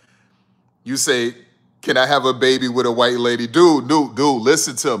that. You say, can I have a baby with a white lady? Dude,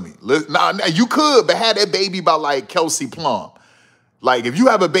 listen to me. Nah, you could, but have that baby by, like, Kelsey Plum. Like, if you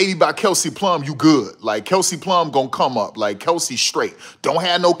have a baby by Kelsey Plum, you good. Like, Kelsey Plum gonna come up. Like, Kelsey straight. Don't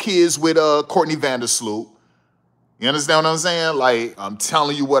have no kids with Courtney Vandersloot. You understand what I'm saying? Like, I'm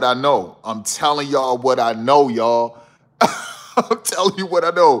telling you what I know. I'm telling y'all what I know, y'all. I'm telling you what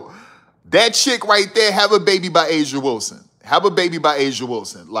I know. That chick right there, have a baby by Asia Wilson. Have a baby by Asia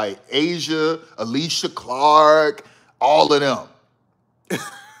Wilson. Like Asia, Alicia Clark, all of them.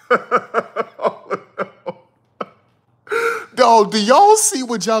 Dog, do y'all see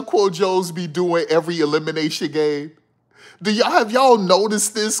what Jonquel Jones be doing every elimination game? Have y'all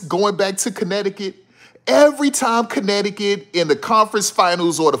noticed this going back to Connecticut? Every time Connecticut in the conference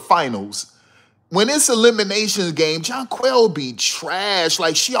finals or the finals, when it's elimination game, Jonquel be trash.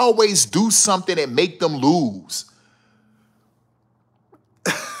 Like, she always do something that make them lose.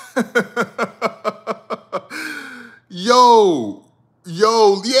 Yo,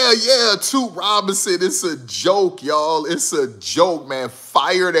 yeah, Toot Robinson, it's a joke, y'all. It's a joke, man.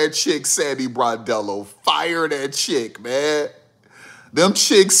 Fire that chick, Sandy Brondello. Fire that chick, man. Them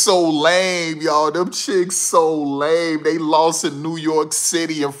chicks so lame, y'all. Them chicks so lame. They lost in New York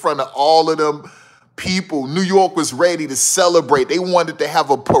City in front of all of them people. New York was ready to celebrate. They wanted to have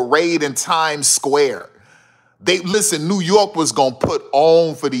a parade in Times Square. Listen, New York was going to put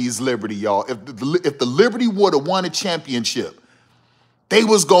on for these Liberty, y'all. If the Liberty would have won a championship, they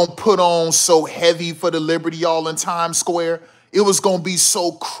was going to put on so heavy for the Liberty, y'all, in Times Square. It was going to be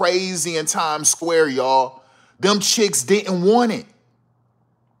so crazy in Times Square, y'all. Them chicks didn't want it.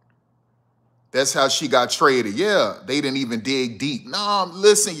 That's how she got traded. Yeah, they didn't even dig deep. Nah,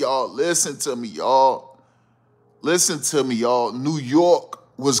 listen, y'all. Listen to me, y'all. Listen to me, y'all. New York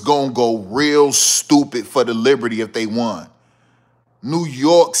was going to go real stupid for the Liberty if they won. New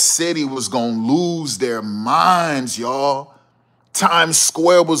York City was going to lose their minds, y'all. Times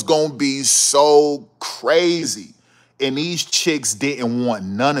Square was going to be so crazy. And these chicks didn't want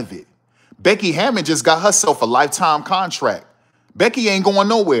none of it. Becky Hammon just got herself a lifetime contract. Becky ain't going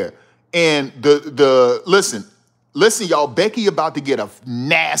nowhere. And listen, y'all, Becky about to get a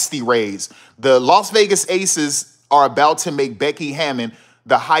nasty raise. The Las Vegas Aces are about to make Becky Hammon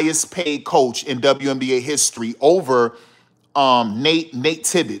the highest paid coach in WNBA history over Nate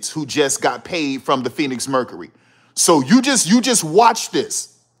Tibbetts, who just got paid from the Phoenix Mercury. So you just watch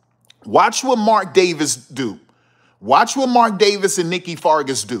this. Watch what Mark Davis do. Watch what Mark Davis and Nikki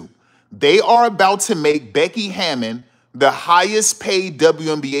Fargas do. They are about to make Becky Hammon the highest paid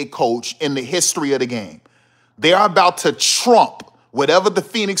WNBA coach in the history of the game. They are about to trump whatever the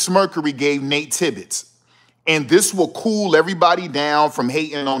Phoenix Mercury gave Nate Tibbetts. And this will cool everybody down from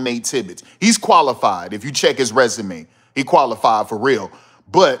hating on Nate Tibbetts. He's qualified. If you check his resume, he qualified for real.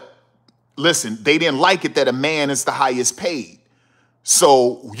 But listen, they didn't like it that a man is the highest paid.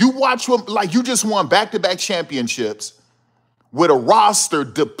 So you watch them, like you just won back-to-back championships with a roster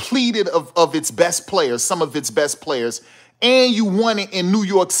depleted of its best players, some of its best players, and you won it in New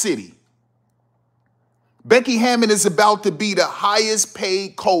York City. Becky Hammon is about to be the highest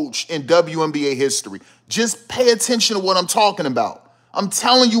paid coach in WNBA history. Just pay attention to what I'm talking about. I'm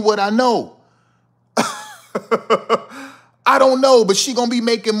telling you what I know. I don't know, but she gonna be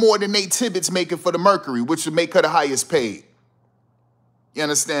making more than Nate Tibbetts making for the Mercury, which would make her the highest paid. You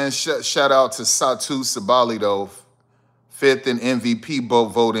understand? Shout out to Satou Sabali, though. 5th in MVP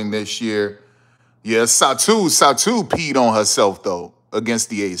voting this year. Yeah, Satou peed on herself, though, against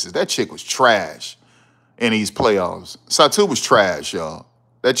the Aces. That chick was trash in these playoffs. Satou was trash, y'all.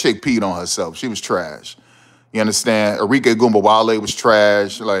 That chick peed on herself. She was trash. You understand? Arike Gumbawale was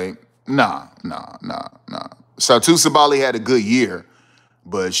trash. Like, nah. Satou Sabali had a good year,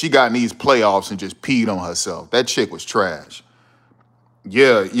 but she got in these playoffs and just peed on herself. That chick was trash.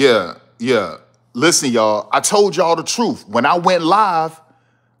 Yeah. Listen, y'all, I told y'all the truth. When I went live,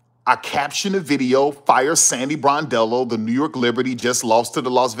 I captioned a video, fire Sandy Brondello, the New York Liberty just lost to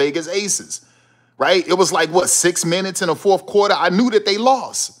the Las Vegas Aces, right? It was like, what, 6 minutes in the fourth quarter? I knew that they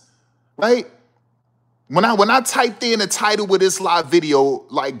lost, right? When I typed in the title with this live video,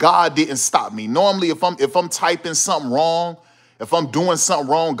 like God didn't stop me. Normally, if I'm typing something wrong, if I'm doing something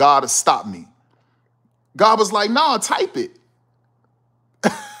wrong, God will stop me. God was like, nah, type it.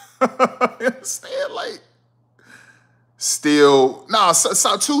 You understand? Like, still, nah,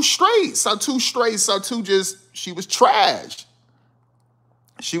 Satou straight. Satou just, she was trash.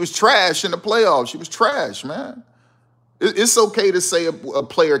 She was trash in the playoffs. She was trash, man. It's okay to say a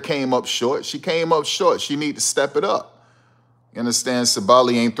player came up short. She came up short. She need to step it up. You understand?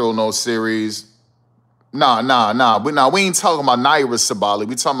 Sabali ain't throw no series. Nah. We ain't talking about Naira Sabali.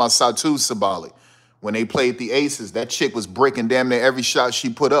 We talking about Satou Sabali. When they played the Aces, that chick was breaking damn near every shot she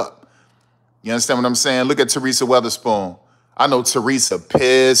put up. You understand what I'm saying? Look at Teresa Weatherspoon. I know Teresa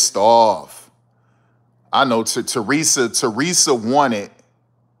pissed off. I know Teresa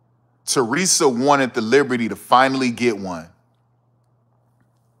wanted the Liberty to finally get one.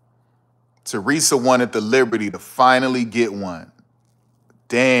 Teresa wanted the Liberty to finally get one.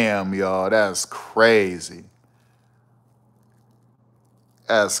 Damn, y'all, that's crazy.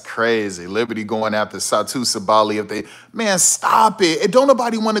 That's crazy. Liberty going after Satou Sabali. Man, stop it. Don't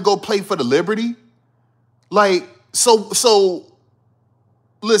nobody want to go play for the Liberty? Like, so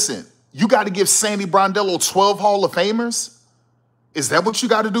listen, you got to give Sandy Brondello 12 Hall of Famers? Is that what you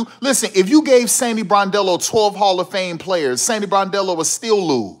got to do? Listen, if you gave Sandy Brondello 12 Hall of Fame players, Sandy Brondello would still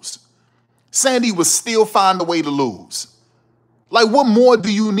lose. Sandy would still find a way to lose. Like, what more do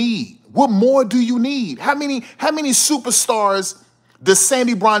you need? What more do you need? How many superstars does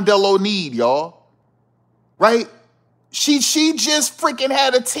Sandy Brondello need, y'all? Right? She just freaking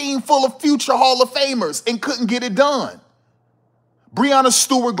had a team full of future Hall of Famers and couldn't get it done. Breonna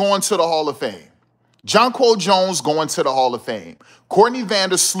Stewart going to the Hall of Fame. Jonquel Jones going to the Hall of Fame. Courtney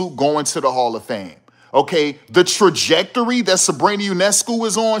Vandersloot going to the Hall of Fame. Okay, the trajectory that Sabrina Ionescu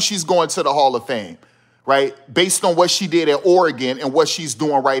is on, she's going to the Hall of Fame, right? Based on what she did at Oregon and what she's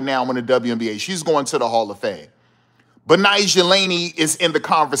doing right now in the WNBA, she's going to the Hall of Fame. But Nyjah Laney is in the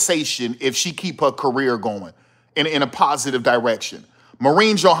conversation if she keep her career going in a positive direction.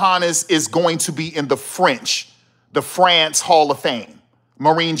 Maureen Johannes is going to be in the France Hall of Fame.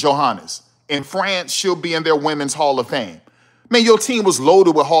 Maureen Johannes. In France, she'll be in their Women's Hall of Fame. Man, your team was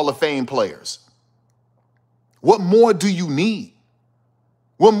loaded with Hall of Fame players. What more do you need?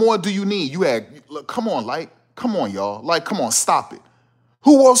 What more do you need? You had, look, come on, y'all. Like, come on, stop it.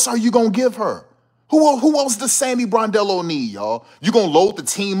 Who else are you going to give her? Who else does Sandy Brondello need, y'all? You going to load the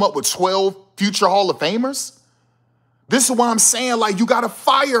team up with 12 future Hall of Famers? This is why I'm saying, like, you got to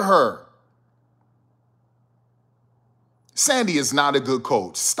fire her. Sandy is not a good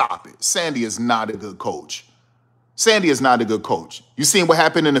coach. Stop it. Sandy is not a good coach. Sandy is not a good coach. You seen what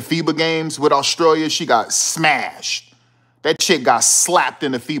happened in the FIBA games with Australia? She got smashed. That chick got slapped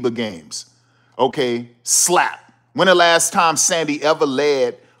in the FIBA games. Okay? Slapped. When the last time Sandy ever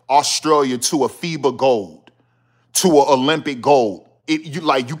led Australia to a FIBA gold, to an Olympic gold?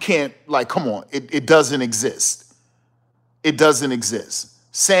 You can't, like, come on. It doesn't exist. It doesn't exist.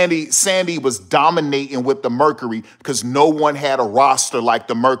 Sandy was dominating with the Mercury because no one had a roster like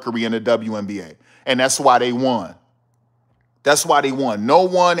the Mercury in the WNBA. And that's why they won. That's why they won. No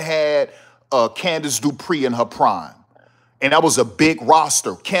one had Candace Dupree in her prime. And that was a big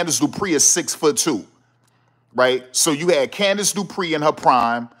roster. Candace Dupree is 6'2", right? So you had Candace Dupree in her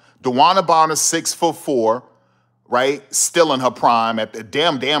prime. DeWanna Bonner, 6'4", right? Still in her prime. At the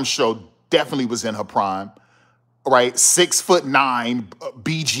damn show, definitely was in her prime. right? 6'9",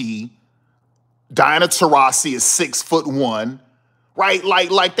 BG. Diana Taurasi is 6'1", right?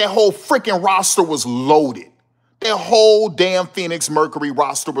 Like that whole freaking roster was loaded. Their whole damn Phoenix Mercury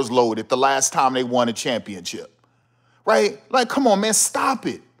roster was loaded the last time they won a championship, right? Like, come on, man, stop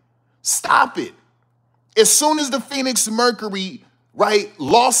it. Stop it. As soon as the Phoenix Mercury, right,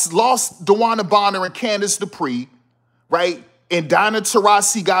 lost Dewana Bonner and Candice Dupree, right, and Diana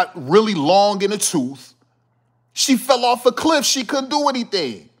Taurasi got really long in the tooth, she fell off a cliff. She couldn't do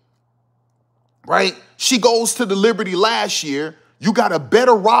anything, right? She goes to the Liberty last year. You got a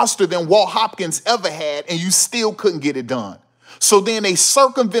better roster than Walt Hopkins ever had, and you still couldn't get it done. So then they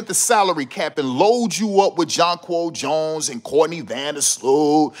circumvent the salary cap and load you up with Jonquel Jones and Courtney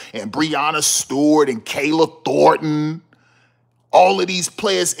Vandersloot and Breanna Stewart and Kayla Thornton. All of these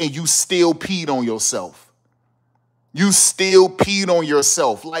players, and you still peed on yourself. You still peed on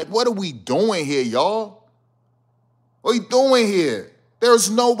yourself. Like, what are we doing here, y'all? What are we doing here? There's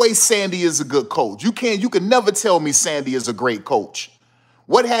no way Sandy is a good coach. You can never tell me Sandy is a great coach.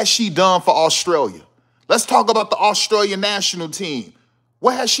 What has she done for Australia? Let's talk about the Australian national team.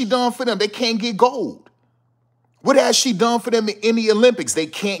 What has she done for them? They can't get gold. What has she done for them in the Olympics? They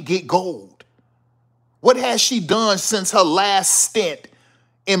can't get gold. What has she done since her last stint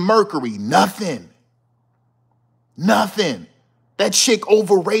in Mercury? Nothing. Nothing. That chick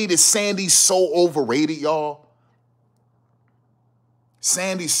overrated. Sandy's so overrated, y'all.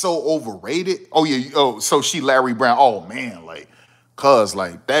 Sandy's so overrated. Oh, yeah. Oh, so she Larry Brown. Oh, man. Like,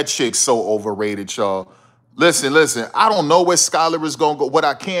 that chick's so overrated, y'all. Listen. I don't know where Skylar is going to go. What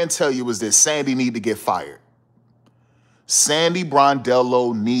I can tell you is that Sandy need to get fired. Sandy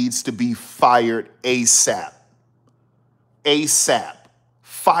Brondello needs to be fired ASAP. ASAP.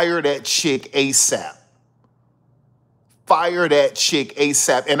 Fire that chick ASAP. Fire that chick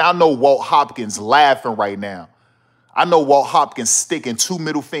ASAP. And I know Walt Hopkins laughing right now. I know Walt Hopkins sticking 2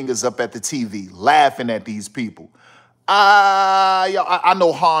 middle fingers up at the TV, laughing at these people. I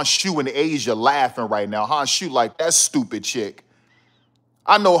know Han Shu in Asia laughing right now. Han Shu like, that stupid chick.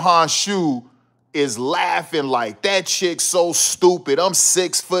 I know Han Shu is laughing like, that chick so stupid. I'm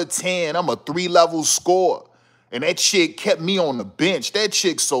 6'10". I'm a 3-level scorer. And that chick kept me on the bench. That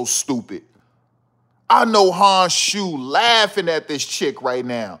chick so stupid. I know Han Shu laughing at this chick right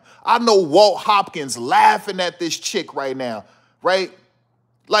now. I know Walt Hopkins laughing at this chick right now, right?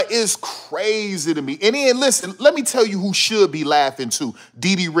 Like, it's crazy to me. And then, listen, let me tell you who should be laughing too.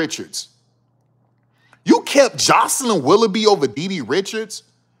 DeDe Richards. You kept Jocelyn Willoughby over DeDe Richards?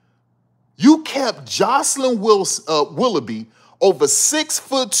 You kept Jocelyn Willoughby over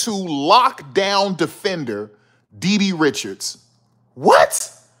 6'2" lockdown defender DeDe Richards.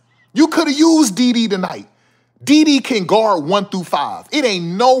 What? You could have used DeDe tonight. DeDe can guard 1 through 5. It ain't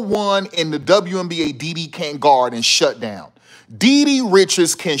no one in the WNBA DeDe can't guard and shut down. DeDe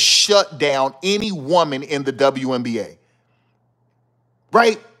Richards can shut down any woman in the WNBA.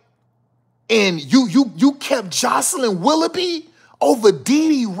 Right? And you kept Jocelyn Willoughby over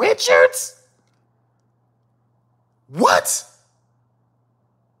DeDe Richards? What?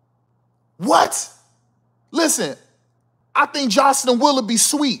 What? Listen, I think Jocelyn Willoughby's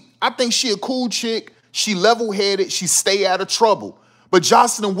sweet. I think she a cool chick. She level-headed. She stay out of trouble. But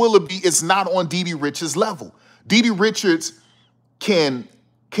Jocelyn Willoughby is not on DeDe Richards' level. DeDe Richards can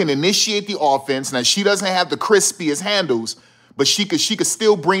initiate the offense. Now, she doesn't have the crispiest handles, but she could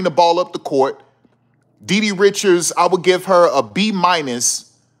still bring the ball up the court. DeDe Richards, I would give her a B-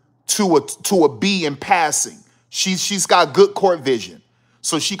 to a B in passing. She's got good court vision.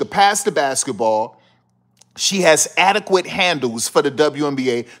 So she could pass the basketball. She has adequate handles for the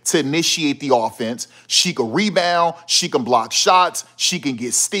WNBA to initiate the offense. She can rebound. She can block shots. She can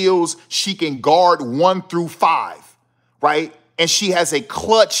get steals. She can guard 1 through 5, right? And she has a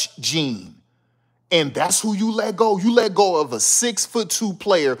clutch gene. And that's who you let go. You let go of a 6'2"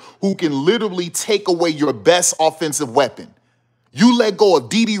 player who can literally take away your best offensive weapon. You let go of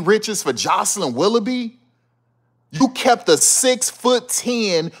DeDe Richards for Jocelyn Willoughby. You kept a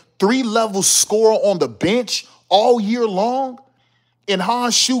 6'10", 3-level scorer on the bench all year long, and Han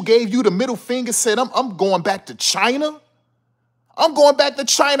Shu gave you the middle finger, said, I'm going back to China. I'm going back to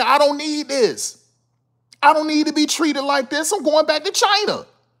China. I don't need this. I don't need to be treated like this. I'm going back to China.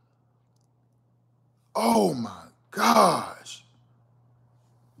 Oh, my gosh.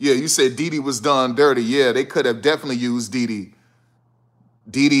 Yeah, you said DeDe was done dirty. Yeah, they could have definitely used DeDe.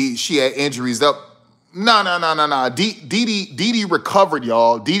 DeDe, she had injuries up. No. DeDe recovered,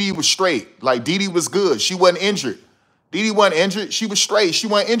 y'all. DeDe was straight. Like, DeDe was good. She wasn't injured. DeDe wasn't injured. She was straight. She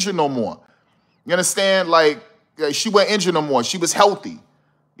wasn't injured no more. You understand? Like, she wasn't injured no more. She was healthy.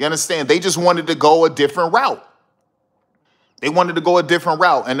 You understand? They just wanted to go a different route. They wanted to go a different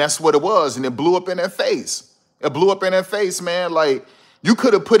route, and that's what it was, and it blew up in their face. It blew up in their face, man. Like, you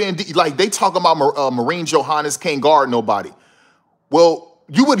could have put in, like, they talking about Marine Johannes can't guard nobody. Well,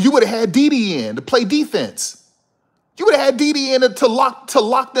 you would have had Didi in to play defense. You would have had Didi in to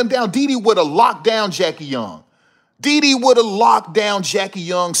lock them down. Didi would have locked down Jackie Young. Didi would have locked down Jackie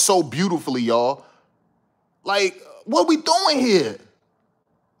Young so beautifully, y'all. Like, what we doing here?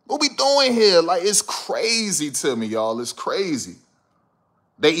 What we doing here? Like, it's crazy to me, y'all. It's crazy.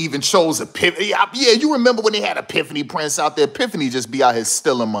 They even chose Epiphany. Yeah, you remember when they had Epiphany Prince out there? Epiphany just be out here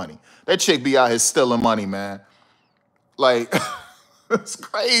stealing money. That chick be out here stealing money, man. Like, it's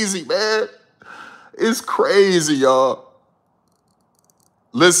crazy, man. It's crazy, y'all.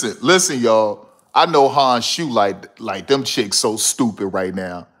 Listen, y'all. I know Han Shu like them chicks so stupid right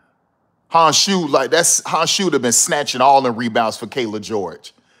now. Han Shu would have been snatching all the rebounds for Kayla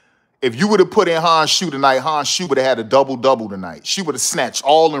George. If you would have put in Han Shu tonight, Han Shu would have had a double-double tonight. She would have snatched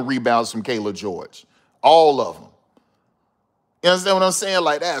all the rebounds from Kayla George. All of them. You understand what I'm saying?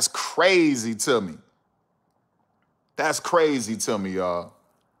 Like, that's crazy to me. That's crazy to me, y'all.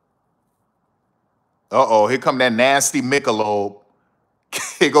 Uh-oh, here come that nasty Michelob.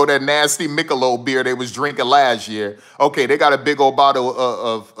 Here go that nasty Michelob beer they was drinking last year. Okay, they got a big old bottle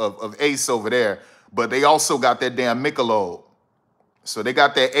of Ace over there, but they also got that damn Michelob. So they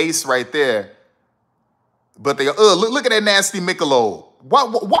got that Ace right there. But they look at that nasty Michelob.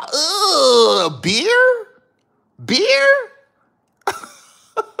 What beer? Beer?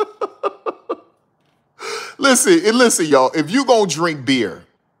 Listen, y'all. If you gonna drink beer,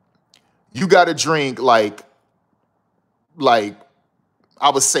 you gotta drink like I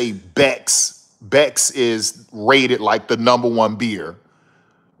would say Beck's. Beck's is rated like the #1 beer.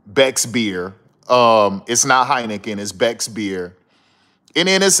 Beck's beer. It's not Heineken, it's Beck's beer. And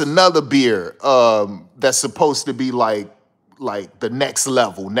then it's another beer that's supposed to be like the next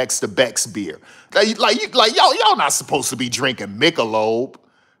level, next to Beck's beer. Like y'all not supposed to be drinking Michelob.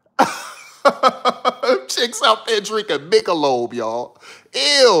 Chicks out there drinking Michelob, y'all.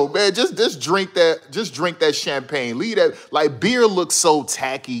 Ew, man. Just drink that. Just drink that champagne. Leave that. Like, beer looks so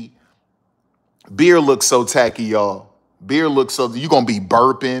tacky. Beer looks so tacky, y'all. Beer looks so. You gonna be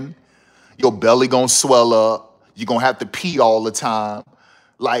burping. Your belly gonna swell up. You gonna have to pee all the time.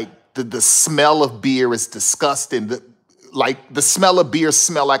 Like, the smell of beer is disgusting. The smell of beer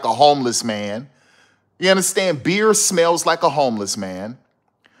smell like a homeless man. You understand? Beer smells like a homeless man.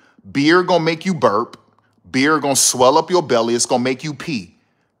 Beer gonna make you burp. Beer gonna swell up your belly. It's gonna make you pee.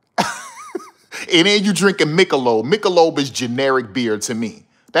 And then you drinking Michelob. Michelob is generic beer to me.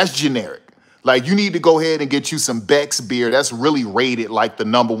 That's generic. Like, you need to go ahead and get you some Beck's beer that's really rated like the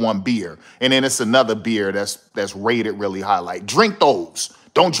 #1 beer. And then it's another beer that's rated really high. Like, drink those.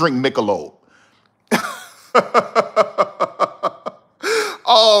 Don't drink Michelob.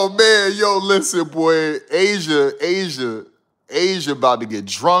 Oh, man. Yo, listen, boy. Asia about to get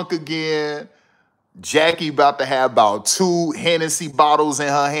drunk again. Jackie about to have about 2 Hennessy bottles in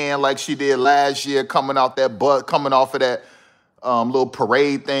her hand like she did last year, coming off of that little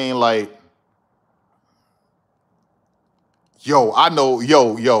parade thing. Like, I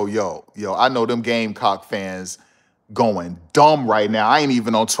know them Gamecock fans going dumb right now. I ain't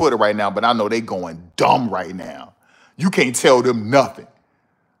even on Twitter right now, but I know they going dumb right now. You can't tell them nothing.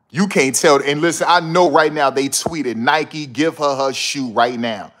 You can't tell. And listen, I know right now they tweeted, Nike, give her shoe right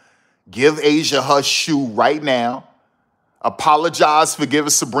now. Give Asia her shoe right now. Apologize for giving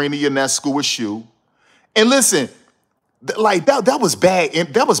Sabrina Ionescu a shoe. And listen, like that was bad.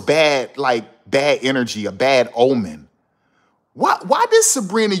 That was bad, like bad energy, a bad omen. Why did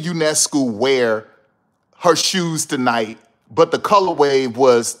Sabrina Ionescu wear her shoes tonight, but the colorway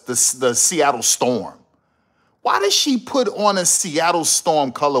was the Seattle Storm? Why did she put on a Seattle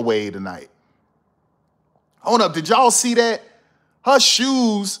Storm colorway tonight? Hold up, did y'all see that? Her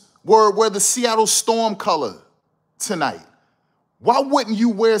shoes were the Seattle Storm color tonight. Why wouldn't you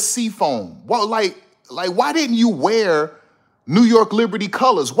wear Seafoam? Well, like why didn't you wear New York Liberty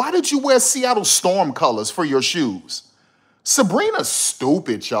colors? Why did you wear Seattle Storm colors for your shoes? Sabrina's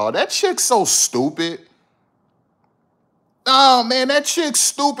stupid, y'all. That chick's so stupid. Oh, man, that chick's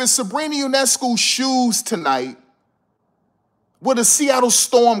stupid. Sabrina Ionescu shoes tonight with the Seattle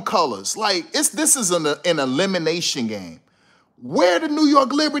Storm colors. Like, this is an elimination game. Wear the New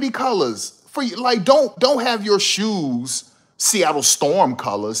York Liberty colors for you. Like, don't have your shoes Seattle Storm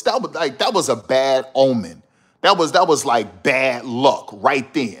colors. That was a bad omen. That was like bad luck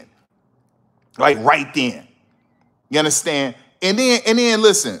right then. Like right then. You understand? And then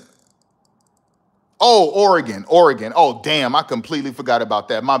listen. Oh, Oregon. Oh, damn, I completely forgot about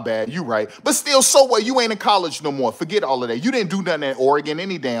that. My bad. You right. But still, so what? You ain't in college no more. Forget all of that. You didn't do nothing at Oregon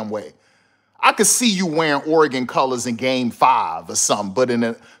any damn way. I could see you wearing Oregon colors in game 5 or something, but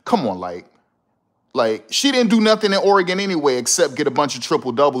come on, like she didn't do nothing in Oregon anyway except get a bunch of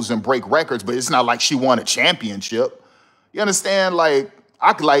triple doubles and break records, but it's not like she won a championship. You understand? I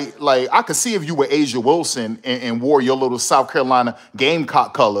could see if you were Asia Wilson and wore your little South Carolina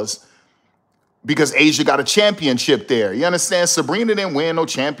Gamecock colors because Asia got a championship there. You understand? Sabrina didn't win no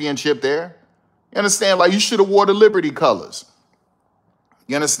championship there. You understand? Like, you should have wore the Liberty colors.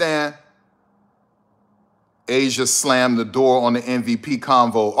 You understand? Asia slammed the door on the MVP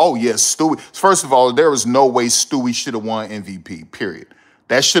convo. Oh, yes, Stewie. First of all, there was no way Stewie should have won MVP, period.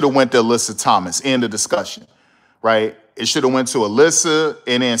 That should have went to Alyssa Thomas. End of discussion, right? It should have went to Alyssa,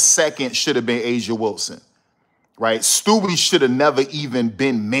 and then second should have been Asia Wilson, right? Stewie should have never even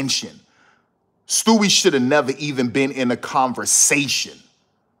been mentioned. Stewie should have never even been in a conversation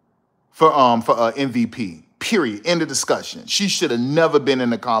for MVP, period. End of discussion. She should have never been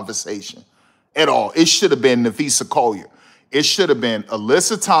in a conversation at all. It should have been Nafisa Collier. It should have been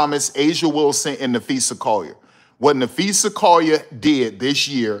Alyssa Thomas, Asia Wilson, and Nafisa Collier. What Nafisa Collier did this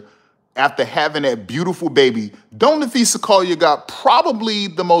year after having that beautiful baby, don't Nafisa Collier got probably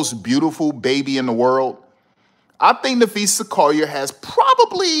the most beautiful baby in the world? I think Nafisa Collier has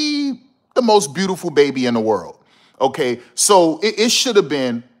probably the most beautiful baby in the world. Okay, so it should have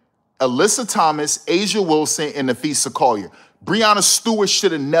been Alyssa Thomas, Asia Wilson, and Nafisa Collier. Breanna Stewart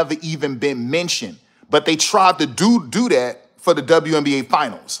should have never even been mentioned, but they tried to do that for the WNBA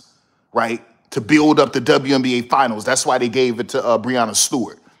Finals, right? To build up the WNBA Finals. That's why they gave it to Breanna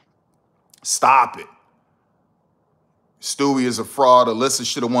Stewart. Stop it. Stewie is a fraud. Alyssa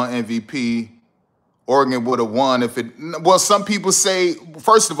should have won MVP. Oregon would have won if it... Well, some people say,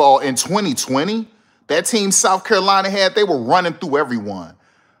 first of all, in 2020, that team South Carolina had, they were running through everyone.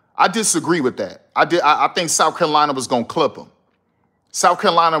 I disagree with that. I think South Carolina was going to clip them. South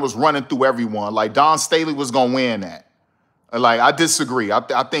Carolina was running through everyone. Like, Dawn Staley was going to win that. Like, I disagree.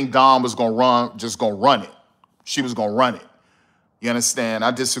 I think Dawn was going to run it. She was going to run it. You understand?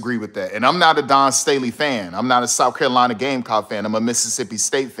 I disagree with that. And I'm not a Dawn Staley fan. I'm not a South Carolina Gamecock fan. I'm a Mississippi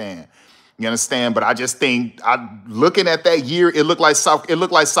State fan. You understand? But I just think, looking at that year, it looked like South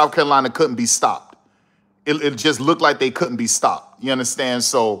Carolina couldn't be stopped. It just looked like they couldn't be stopped. You understand?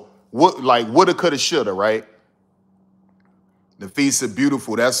 So, woulda, coulda, shoulda, right? Nafisa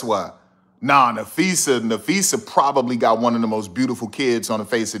beautiful, that's why. Nah, Nafisa probably got one of the most beautiful kids on the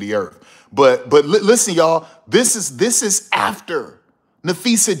face of the earth. But listen, y'all, this is after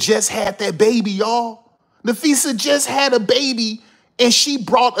Nafisa just had that baby, y'all. Nafisa just had a baby, and she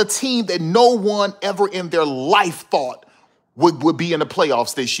brought a team that no one ever in their life thought would be in the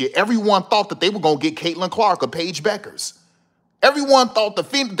playoffs this year. Everyone thought that they were going to get Caitlin Clark or Paige Beckers. Everyone thought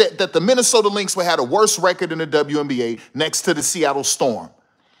that the Minnesota Lynx would have a worse record in the WNBA next to the Seattle Storm.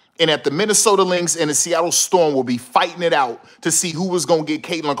 And that the Minnesota Lynx and the Seattle Storm will be fighting it out to see who was going to get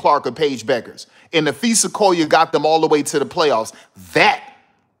Caitlin Clark or Paige Beckers. And Nafisa Collier got them all the way to the playoffs.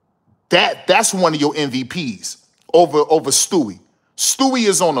 That's one of your MVPs over Stewie. Stewie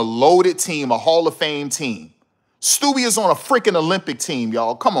is on a loaded team, a Hall of Fame team. Stewie is on a freaking Olympic team,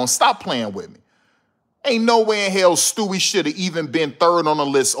 y'all. Come on, stop playing with me. Ain't no way in hell Stewie should have even been third on the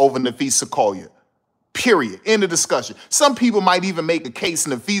list over Nafisa Collier. Period. End of discussion. Some people might even make a case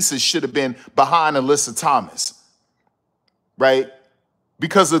Nafisa should have been behind Alyssa Thomas, right?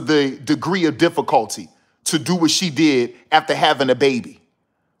 Because of the degree of difficulty to do what she did after having a baby.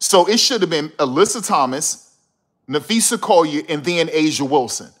 So it should have been Alyssa Thomas, Nafisa Collier, and then Asia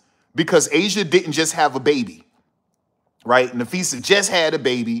Wilson. Because Asia didn't just have a baby, right? Nafisa just had a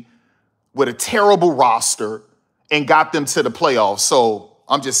baby with a terrible roster and got them to the playoffs. So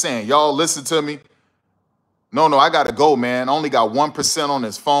I'm just saying, y'all listen to me. No, I got to go, man. I only got 1% on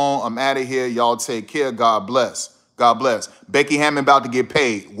this phone. I'm out of here. Y'all take care. God bless. God bless. Becky Hammon about to get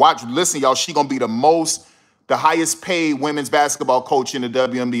paid. Listen, y'all, she going to be the highest paid women's basketball coach in the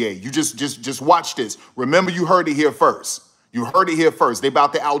WNBA. You just watch this. Remember, you heard it here first. You heard it here first. They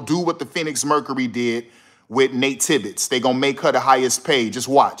about to outdo what the Phoenix Mercury did with Nate Tibbetts. They going to make her the highest paid. Just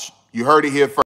watch. You heard it here first.